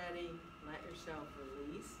when you're ready, let yourself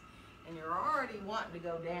release. And you're already wanting to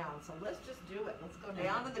go down, so let's just do it. Let's go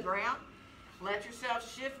down to the ground. Let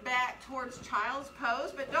yourself shift back towards child's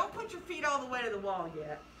pose, but don't put your feet all the way to the wall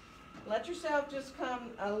yet. Let yourself just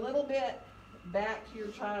come a little bit back to your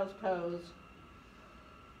child's pose.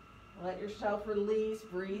 Let yourself release,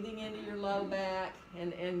 breathing into your low back.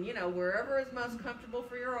 And you know, wherever is most comfortable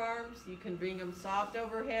for your arms, you can bring them soft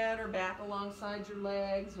overhead or back alongside your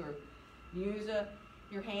legs, or use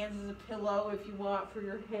your hands as a pillow if you want for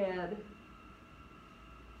your head.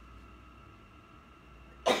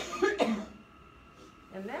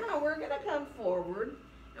 And now we're going to come forward,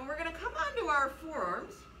 and we're going to come onto our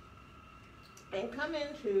forearms and come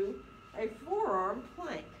into a forearm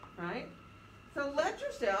plank, right? So let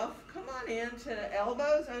yourself come on into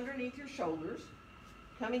elbows underneath your shoulders,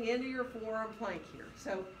 coming into your forearm plank here.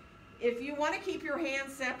 So if you want to keep your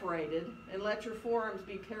hands separated and let your forearms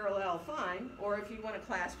be parallel, fine. Or if you want to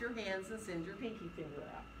clasp your hands and send your pinky finger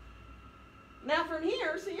out. Now from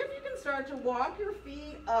here, see if you can start to walk your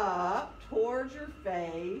feet up towards your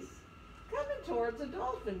face, coming towards a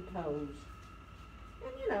dolphin pose.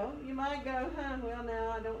 And you know, you might go, well,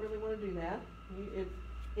 no, I don't really want to do that.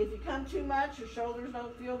 If you come too much, your shoulders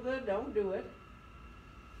don't feel good, don't do it.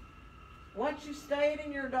 Once you stayed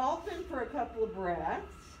in your dolphin for a couple of breaths,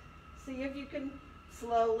 see if you can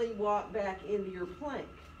slowly walk back into your plank.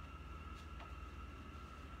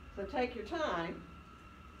 So take your time.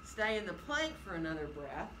 Stay in the plank for another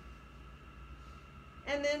breath.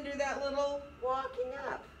 And then do that little walking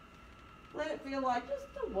up. Let it feel like just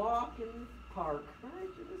a walk in the park, right?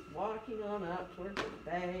 You're just walking on up towards your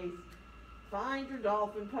face. Find your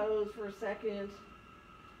dolphin pose for a second.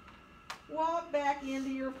 Walk back into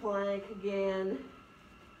your plank again.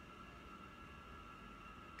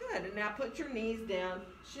 Good, and now put your knees down,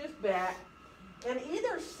 shift back, and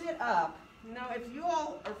either sit up. Now, if you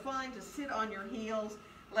all are fine to sit on your heels,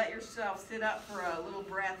 let yourself sit up for a little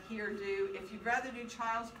breath here, do. If you'd rather do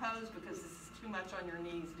child's pose because this is too much on your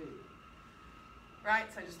knees, do. Right,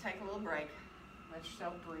 so just take a little break. Let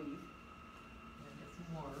yourself breathe. And get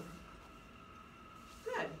some water.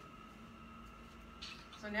 Good.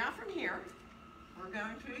 So now from here, we're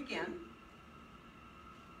going to again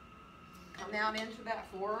come down into that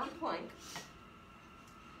forearm plank.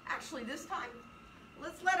 Actually, this time,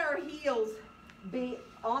 let's let our heels be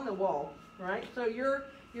on the wall, right? So you're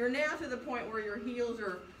now to the point where your heels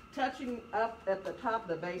are touching up at the top of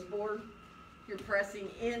the baseboard. You're pressing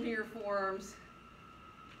into your forearms.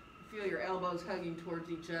 Feel your elbows hugging towards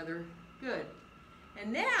each other. Good.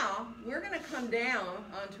 And now we're going to come down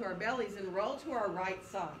onto our bellies and roll to our right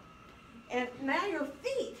side. And now your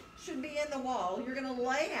feet should be in the wall. You're going to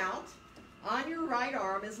lay out on your right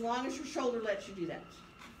arm as long as your shoulder lets you do that.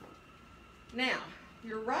 Now,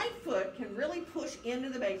 your right foot can really push into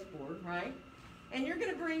the baseboard, right? And you're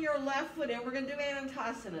going to bring your left foot in. We're going to do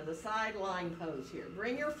Anantasana, the side lying pose here.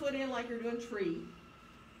 Bring your foot in like you're doing tree.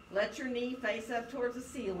 Let your knee face up towards the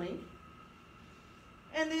ceiling.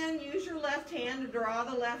 And then use your left hand to draw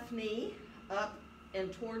the left knee up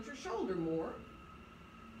and towards your shoulder more.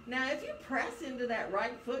 Now, if you press into that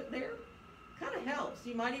right foot there, kind of helps.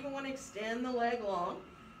 You might even want to extend the leg long.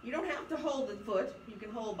 You don't have to hold the foot. You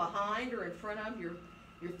can hold behind or in front of your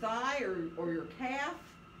thigh or your calf.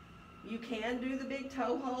 You can do the big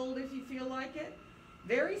toe hold if you feel like it.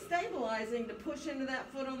 Very stabilizing to push into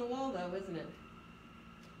that foot on the wall though, isn't it?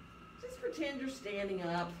 Just pretend you're standing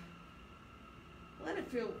up. Let it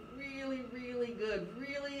feel really, really good.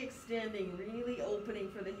 Really extending, really opening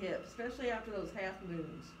for the hip, especially after those half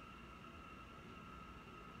moons.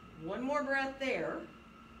 One more breath there.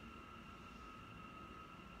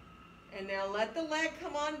 And now let the leg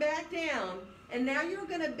come on back down. And now you're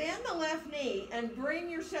going to bend the left knee and bring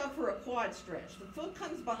yourself for a quad stretch. The foot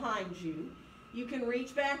comes behind you. You can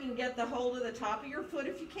reach back and get the hold of the top of your foot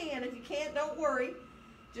if you can. If you can't, don't worry.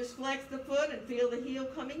 Just flex the foot and feel the heel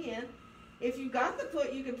coming in. If you got the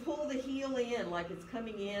foot, you can pull the heel in like it's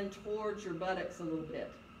coming in towards your buttocks a little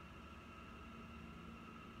bit.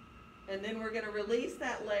 And then we're going to release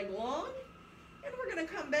that leg long. And we're going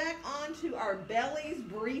to come back onto our bellies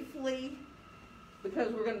briefly,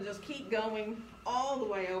 because we're going to just keep going all the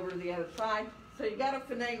way over to the other side. So you got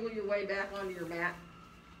to finagle your way back onto your mat,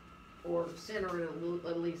 or center it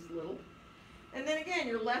at least a little. And then again,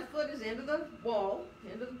 your left foot is into the wall,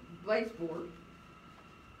 into the baseboard.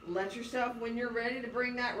 Let yourself, when you're ready to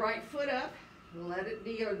bring that right foot up, let it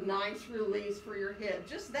be a nice release for your hip.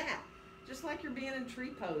 Just that. Just like you're being in tree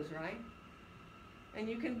pose, right? And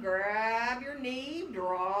you can grab your knee,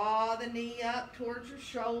 draw the knee up towards your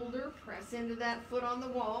shoulder, press into that foot on the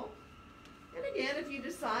wall. And again, if you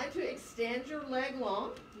decide to extend your leg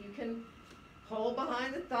long, you can hold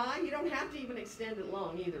behind the thigh. You don't have to even extend it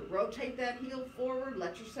long either. Rotate that heel forward,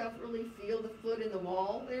 let yourself really feel the foot in the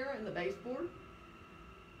wall there in the baseboard.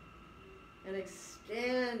 And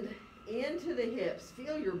extend into the hips.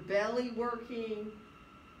 Feel your belly working.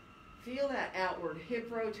 Feel that outward hip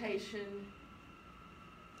rotation.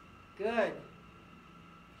 Good.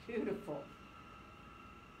 Beautiful.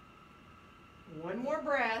 One more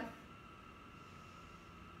breath.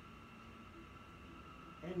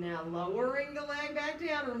 And now lowering the leg back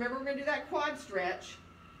down. Remember, we're going to do that quad stretch.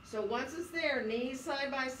 So once it's there, knees side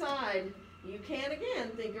by side, you can again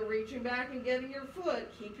think of reaching back and getting your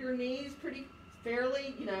foot. Keep your knees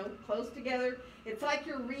fairly, close together. It's like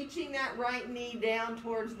you're reaching that right knee down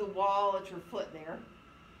towards the wall at your foot there.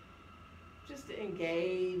 Just to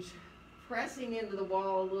engage. Pressing into the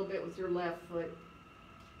wall a little bit with your left foot.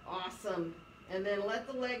 Awesome. And then let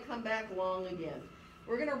the leg come back long again.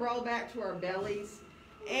 We're going to roll back to our bellies.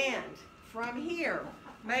 And from here,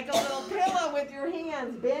 make a little pillow with your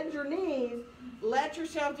hands. Bend your knees. Let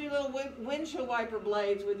yourself do little windshield wiper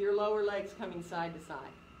blades with your lower legs coming side to side.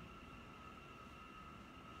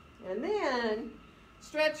 And then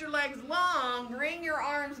stretch your legs long. Bring your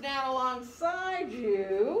arms down alongside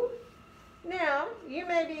you. Now, you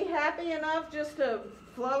may be happy enough just to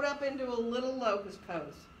float up into a little locust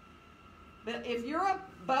pose. But if you're a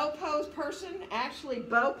bow pose person, actually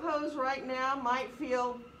bow pose right now might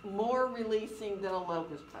feel more releasing than a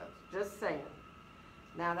locust pose. Just saying.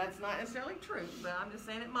 Now, that's not necessarily true, but I'm just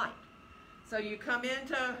saying it might. So you come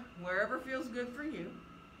into wherever feels good for you.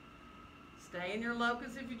 Stay in your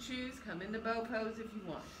locust if you choose. Come into bow pose if you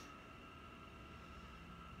want.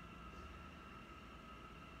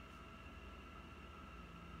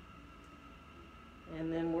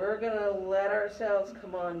 And then we're going to let ourselves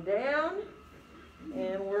come on down.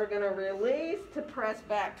 And we're going to release to press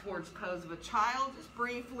back towards pose of a child, just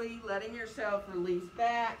briefly, letting yourself release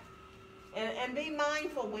back. And be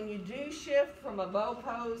mindful when you do shift from a bow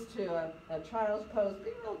pose to a child's pose,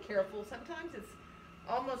 be real careful. Sometimes it's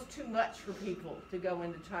almost too much for people to go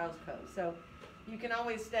into child's pose. So you can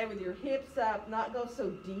always stay with your hips up, not go so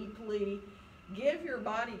deeply. Give your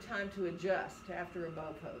body time to adjust after a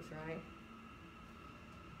bow pose, right?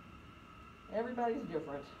 Everybody's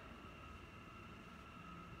different.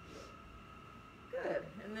 Good.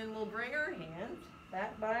 And then we'll bring our hands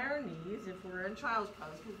back by our knees if we're in child's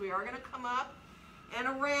pose, because we are going to come up and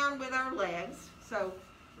around with our legs. So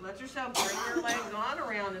let yourself bring your legs on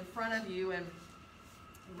around in front of you and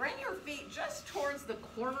bring your feet just towards the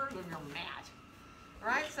corners of your mat.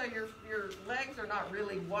 Right? So your legs are not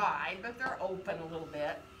really wide, but they're open a little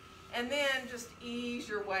bit. And then just ease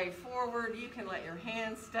your way forward. You can let your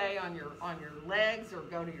hands stay on your legs or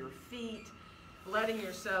go to your feet, letting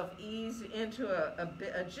yourself ease into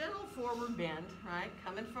a gentle forward bend, right?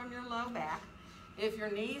 Coming from your low back. If your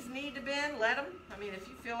knees need to bend, let them. I mean, if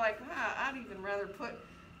you feel like, I'd even rather put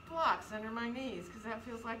blocks under my knees because that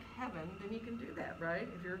feels like heaven, then you can do that, right?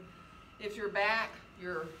 If your back,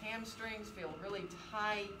 your hamstrings feel really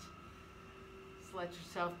tight, just let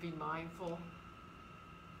yourself be mindful.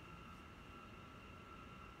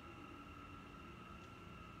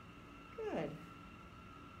 Good.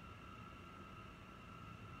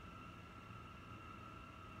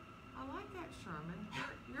 I like like that, Sherman.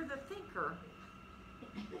 You're the thinker.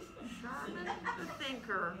 Sherman, the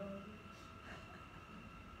thinker.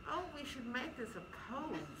 Oh, we should make this a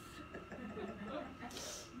pose.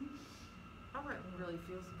 Oh, it really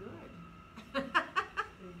feels good.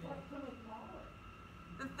 What can we call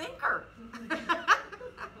it? The thinker.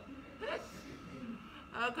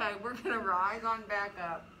 Okay, we're gonna rise on back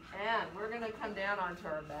up, and we're gonna come down onto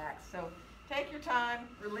our backs. So take your time,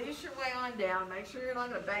 release your way on down. Make sure you're not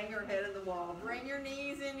gonna bang your head in the wall. Bring your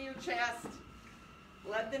knees into your chest.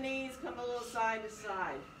 Let the knees come a little side to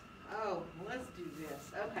side. Oh, let's do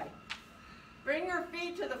this. Okay. Bring your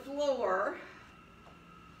feet to the floor.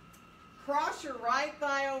 Cross your right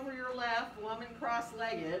thigh over your left, woman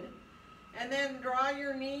cross-legged, and then draw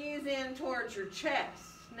your knees in towards your chest.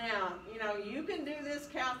 Now, you can do this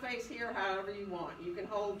cow face here however you want. You can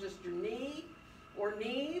hold just your knee or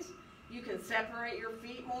knees. You can separate your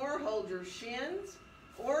feet more, hold your shins,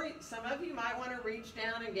 or some of you might want to reach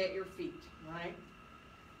down and get your feet, right?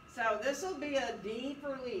 So this will be a deep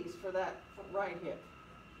release for that right hip.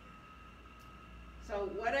 So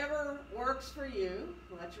whatever works for you,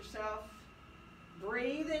 let yourself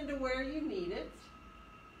breathe into where you need it.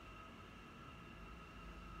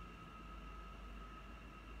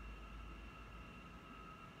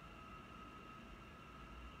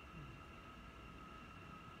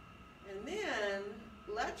 And then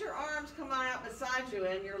let your arms come on out beside you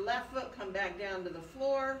and your left foot come back down to the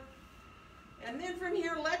floor. And then from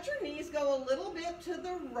here, let your knees go a little bit to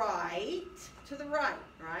the right,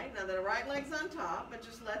 right? Now the right leg's on top, but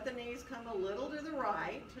just let the knees come a little to the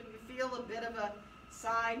right till you feel a bit of a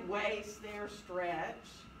side waist there stretch.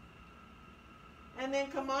 And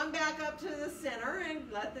then come on back up to the center and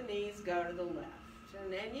let the knees go to the left.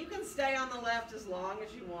 And then you can stay on the left as long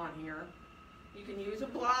as you want here. You can use a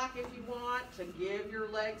block if you want to give your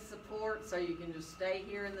legs support, so you can just stay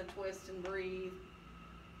here in the twist and breathe.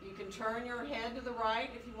 You can turn your head to the right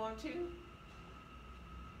if you want to.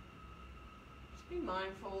 Just be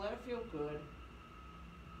mindful, let it feel good.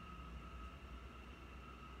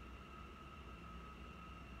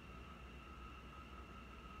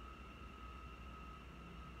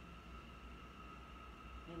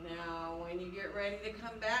 And now when you get ready to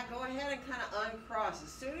come back, go ahead and kind of uncross.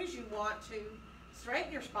 As soon as you want to,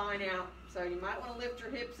 straighten your spine out. So you might want to lift your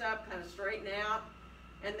hips up, kind of straighten out.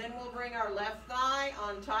 And then we'll bring our left thigh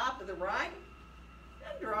on top of the right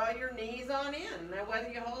and draw your knees on in. Now whether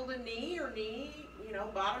you hold a knee or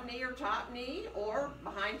bottom knee or top knee or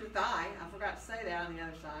behind your thigh, I forgot to say that on the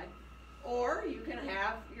other side. Or you can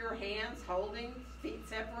have your hands holding, feet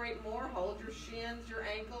separate more, hold your shins, your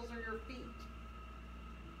ankles, or your feet.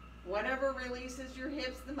 Whatever releases your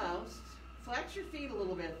hips the most. Flex your feet a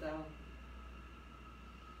little bit though.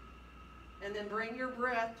 And then bring your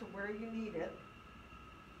breath to where you need it.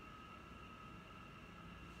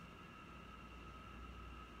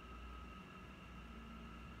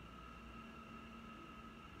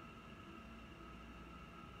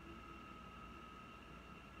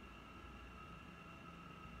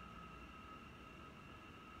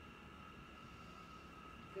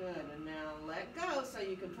 Good, and now let go so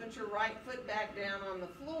you can put your right foot back down on the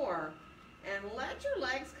floor and let your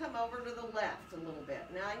legs come over to the left a little bit.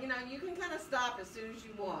 Now, you can kind of stop as soon as you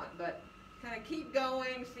want, but kind of keep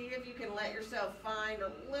going. See if you can let yourself find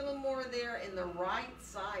a little more there in the right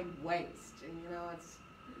side waist. And,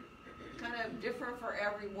 it's kind of different for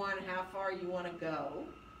everyone how far you want to go.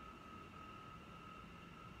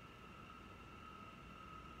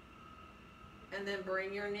 And then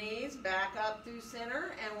bring your knees back up through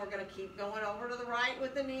center, and we're going to keep going over to the right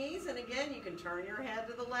with the knees. And again, you can turn your head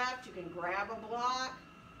to the left. You can grab a block,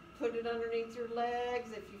 put it underneath your legs.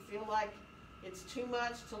 If you feel like it's too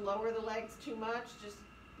much to lower the legs too much, just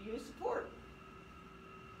use support.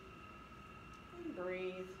 And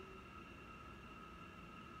breathe.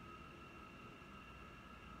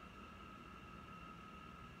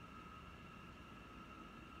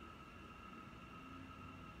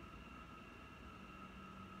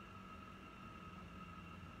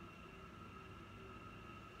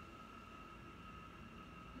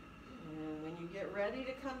 Get ready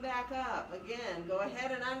to come back up. Again, go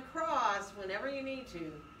ahead and uncross whenever you need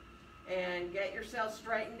to. And get yourself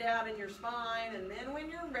straightened out in your spine. And then when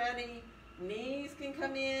you're ready, knees can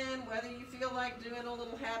come in, whether you feel like doing a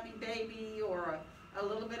little happy baby or a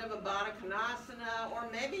little bit of a Baddha Konasana, or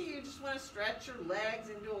maybe you just want to stretch your legs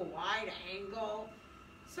into a wide angle.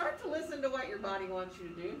 Start to listen to what your body wants you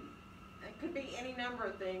to do. It could be any number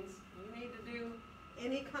of things. You need to do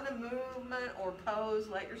any kind of movement or pose,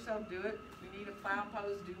 let yourself do it. If you need a plow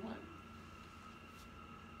pose, do one.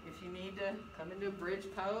 If you need to come into a bridge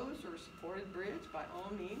pose or supported bridge, by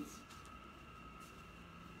all means.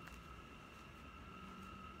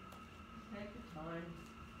 time.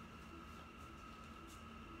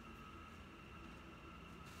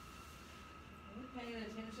 And we're paying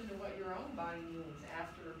attention to what your own body needs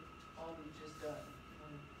after all we've just done.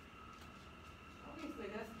 And obviously,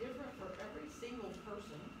 that's different for every single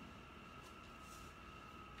person.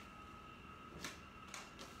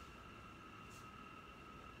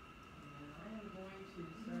 And I am going to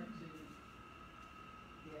start to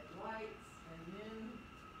get lights and then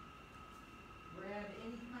grab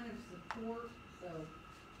any kind of support. So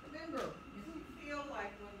remember, if you feel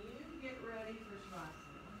like when you get ready for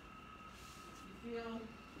Shavasana, you feel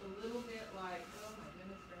a little bit like, oh my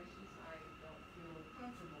goodness gracious, I don't feel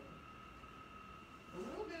comfortable. A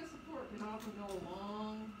little bit of support can often go a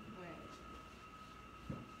long way.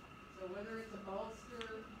 So whether it's a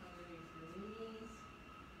bolster underneath your knees,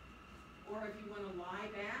 or if you want to lie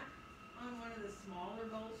back on one of the smaller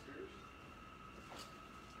bolsters,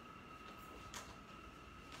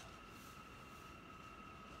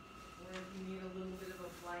 or if you need a little bit of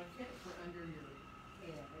a blanket for under your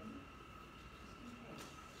head, just in case.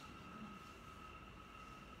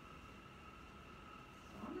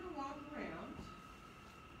 So I'm going to walk around,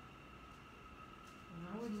 and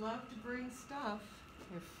I would love to bring stuff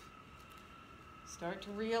if start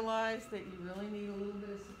to realize that you really need a little bit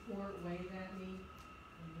of support. Wave at me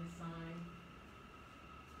on this side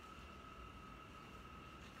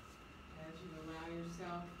as you allow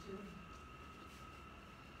yourself to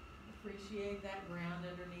appreciate that ground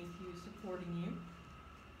underneath you supporting you.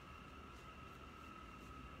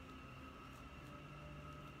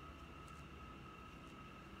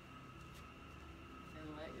 And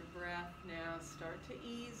let your breath now start to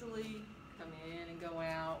easily come in and go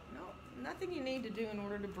out. No, nothing you need to do in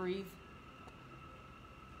order to breathe.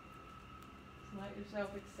 Just let yourself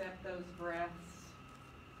accept those breaths.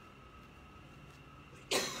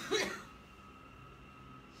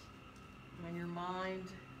 When your mind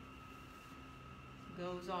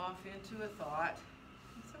goes off into a thought,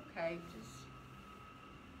 it's okay. Just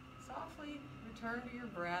softly return to your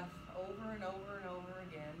breath over and over and over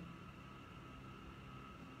again.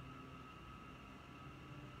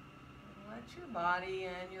 Let your body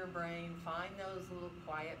and your brain find those little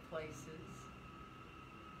quiet places.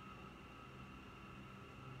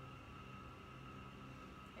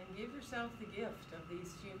 And give yourself the gift of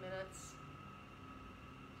these few minutes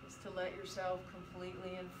just to let yourself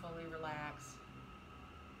completely and fully relax.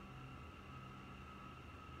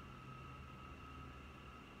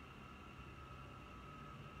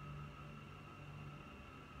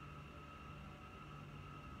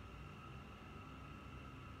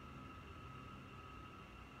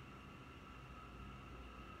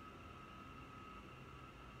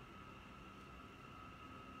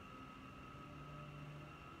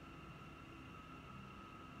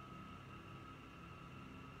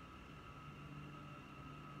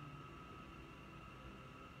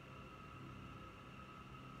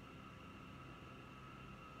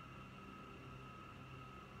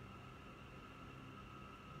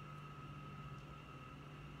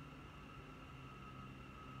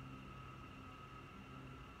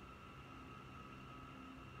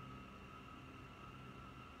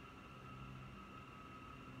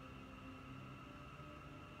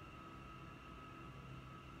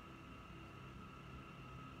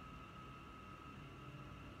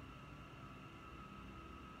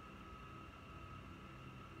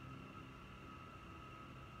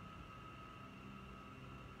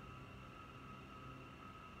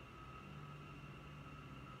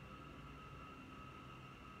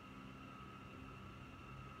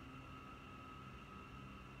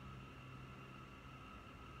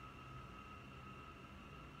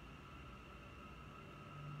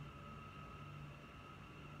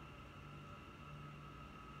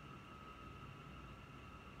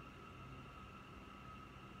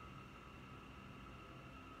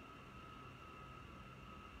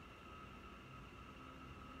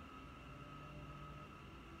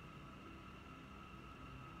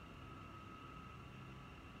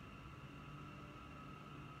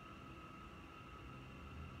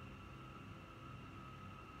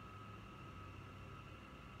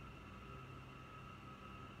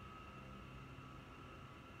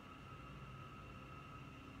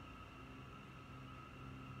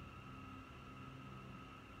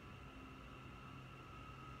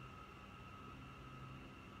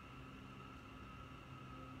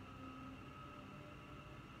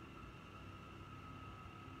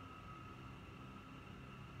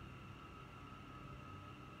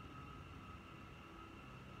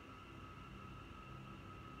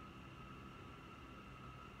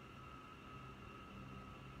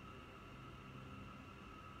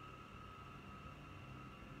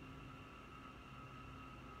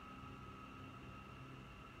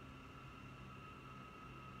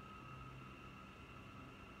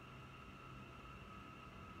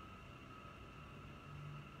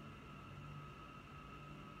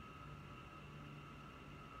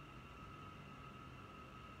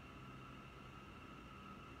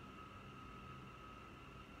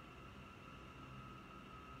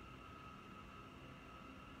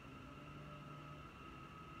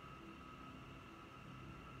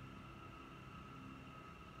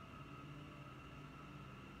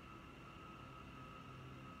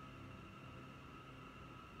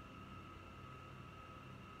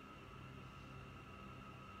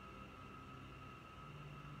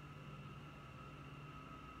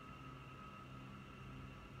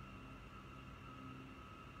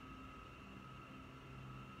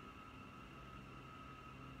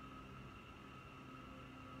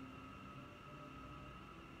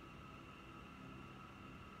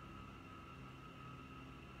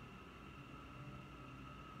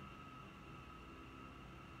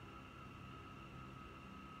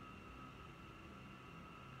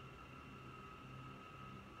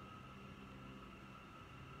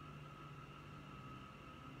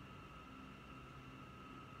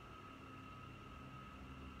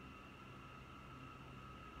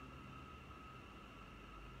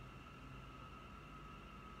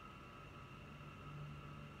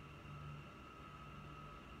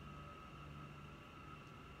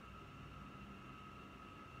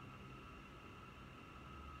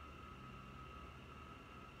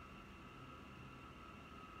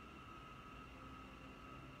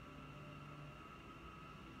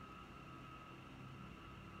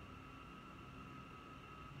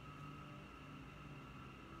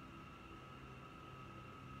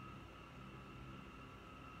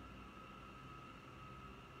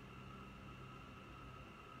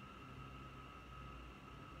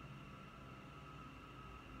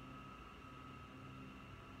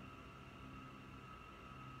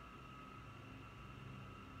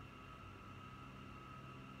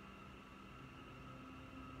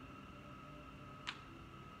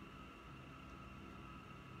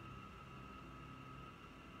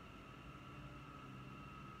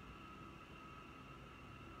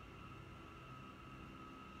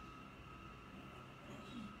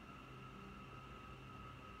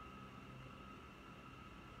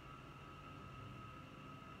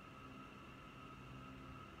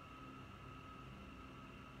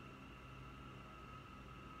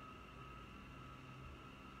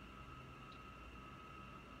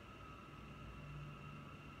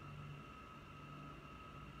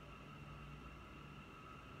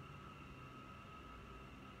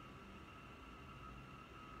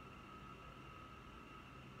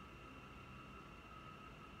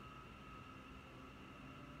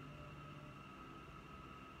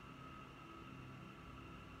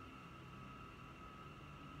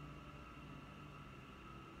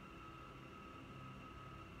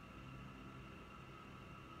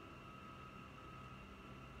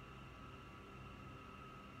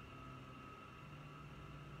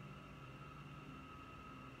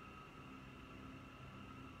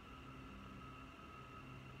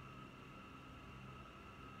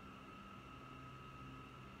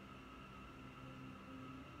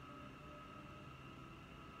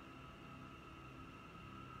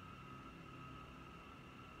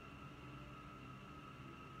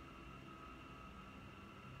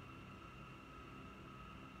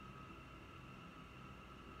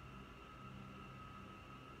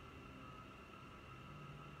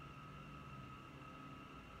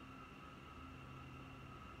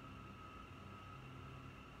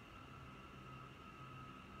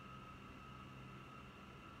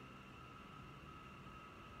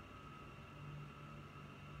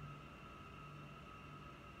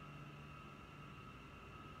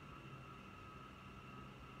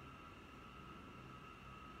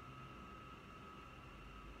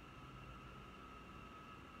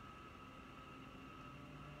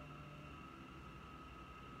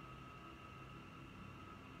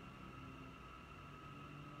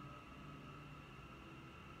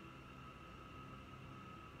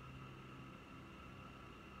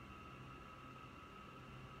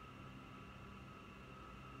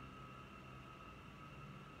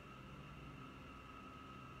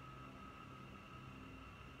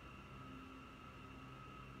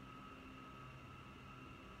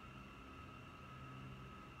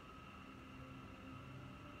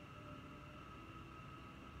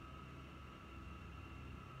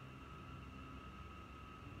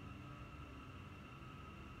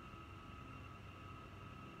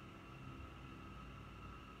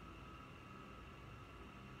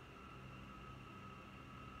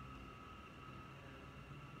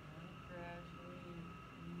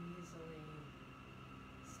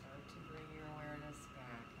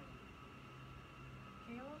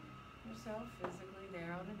 yourself physically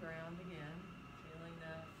there on the ground again, feeling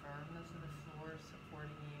the firmness of the floor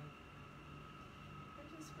supporting you. And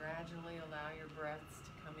just gradually allow your breaths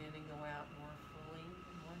to come in and go out more fully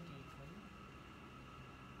and more deeply.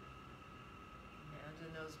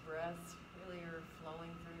 Imagine those breaths really are flowing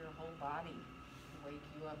through your whole body to wake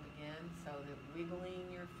you up again, so that wiggling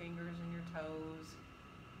your fingers and your toes,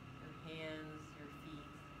 your hands, your feet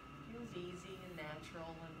feels easy and natural,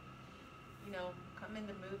 and come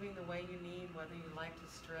into moving the way you need, whether you like to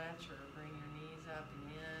stretch or bring your knees up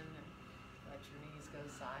and in, and let your knees go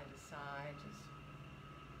side to side. Just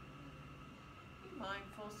be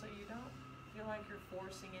mindful so you don't feel like you're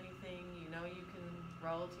forcing anything. You can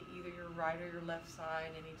roll to either your right or your left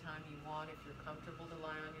side anytime you want if you're comfortable to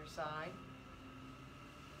lie on your side.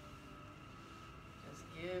 Just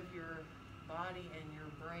give your body and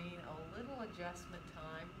your brain a little adjustment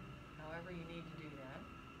time, however you need to do that.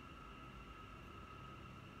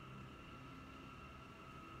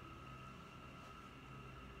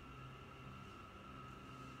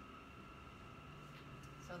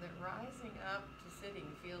 So that rising up to sitting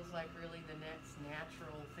feels like really the next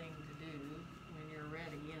natural thing to do when you're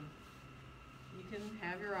ready. And you can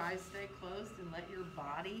have your eyes stay closed and let your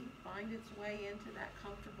body find its way into that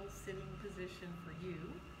comfortable sitting position for you.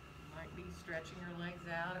 It might be stretching your legs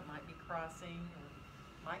out, it might be crossing, or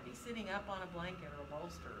it might be sitting up on a blanket or a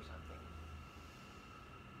bolster or something.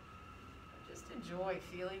 Just enjoy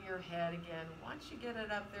feeling your head again. Once you get it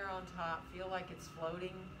up there on top, feel like it's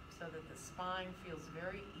floating, so that the spine feels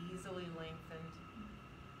very easily lengthened.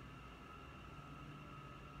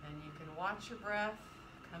 And you can watch your breath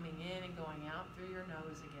coming in and going out through your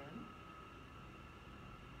nose again.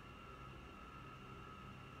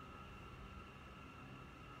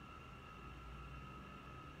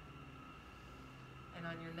 And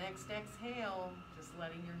on your next exhale, just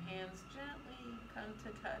letting your hands gently come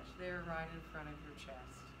to touch there right in front of your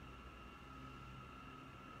chest.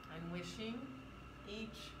 And wishing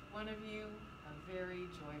each one of you a very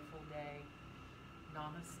joyful day.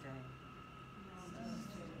 Namaste.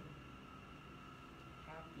 Namaste.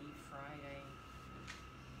 Happy Friday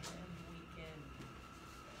and weekend.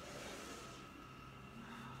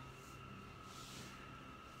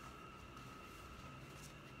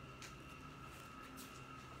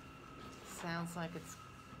 Sounds like it's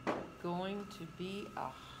going to be a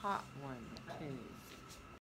hot one, too.